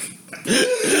works.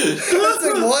 It's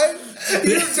like, what?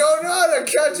 You don't know how to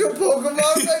catch a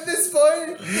Pokemon at this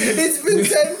point? It's been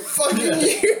 10 fucking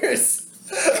years.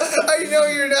 I know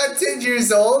you're not 10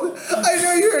 years old. I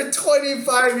know you're a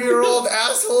 25-year-old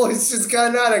asshole who's just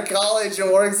gotten out of college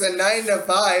and works a 9 to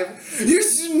 5. You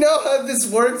should know how this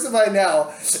works by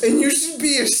now. And you should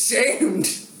be ashamed.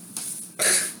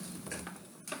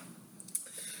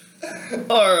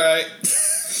 Alright.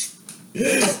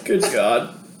 Good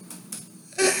God.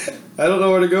 I don't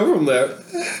know where to go from there.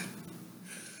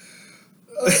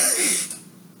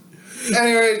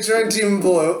 Anyway, join Team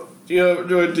Blue. Yeah,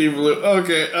 join Team Blue.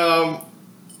 Okay,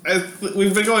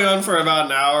 we've been going on for about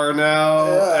an hour now,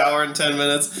 an hour and 10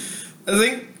 minutes.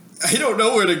 I don't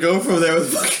know where to go from there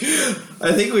with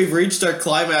I think we've reached our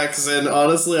climax, and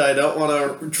honestly, I don't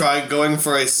want to try going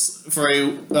for a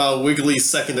wiggly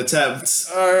second attempt.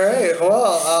 All right.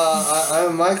 Well,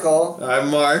 I'm Michael. I'm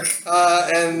Mark.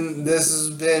 And this has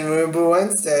been Moonboo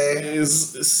Wednesday.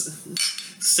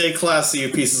 Stay classy, you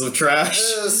pieces of trash.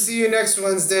 See you next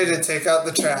Wednesday to take out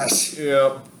the trash.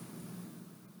 Yep.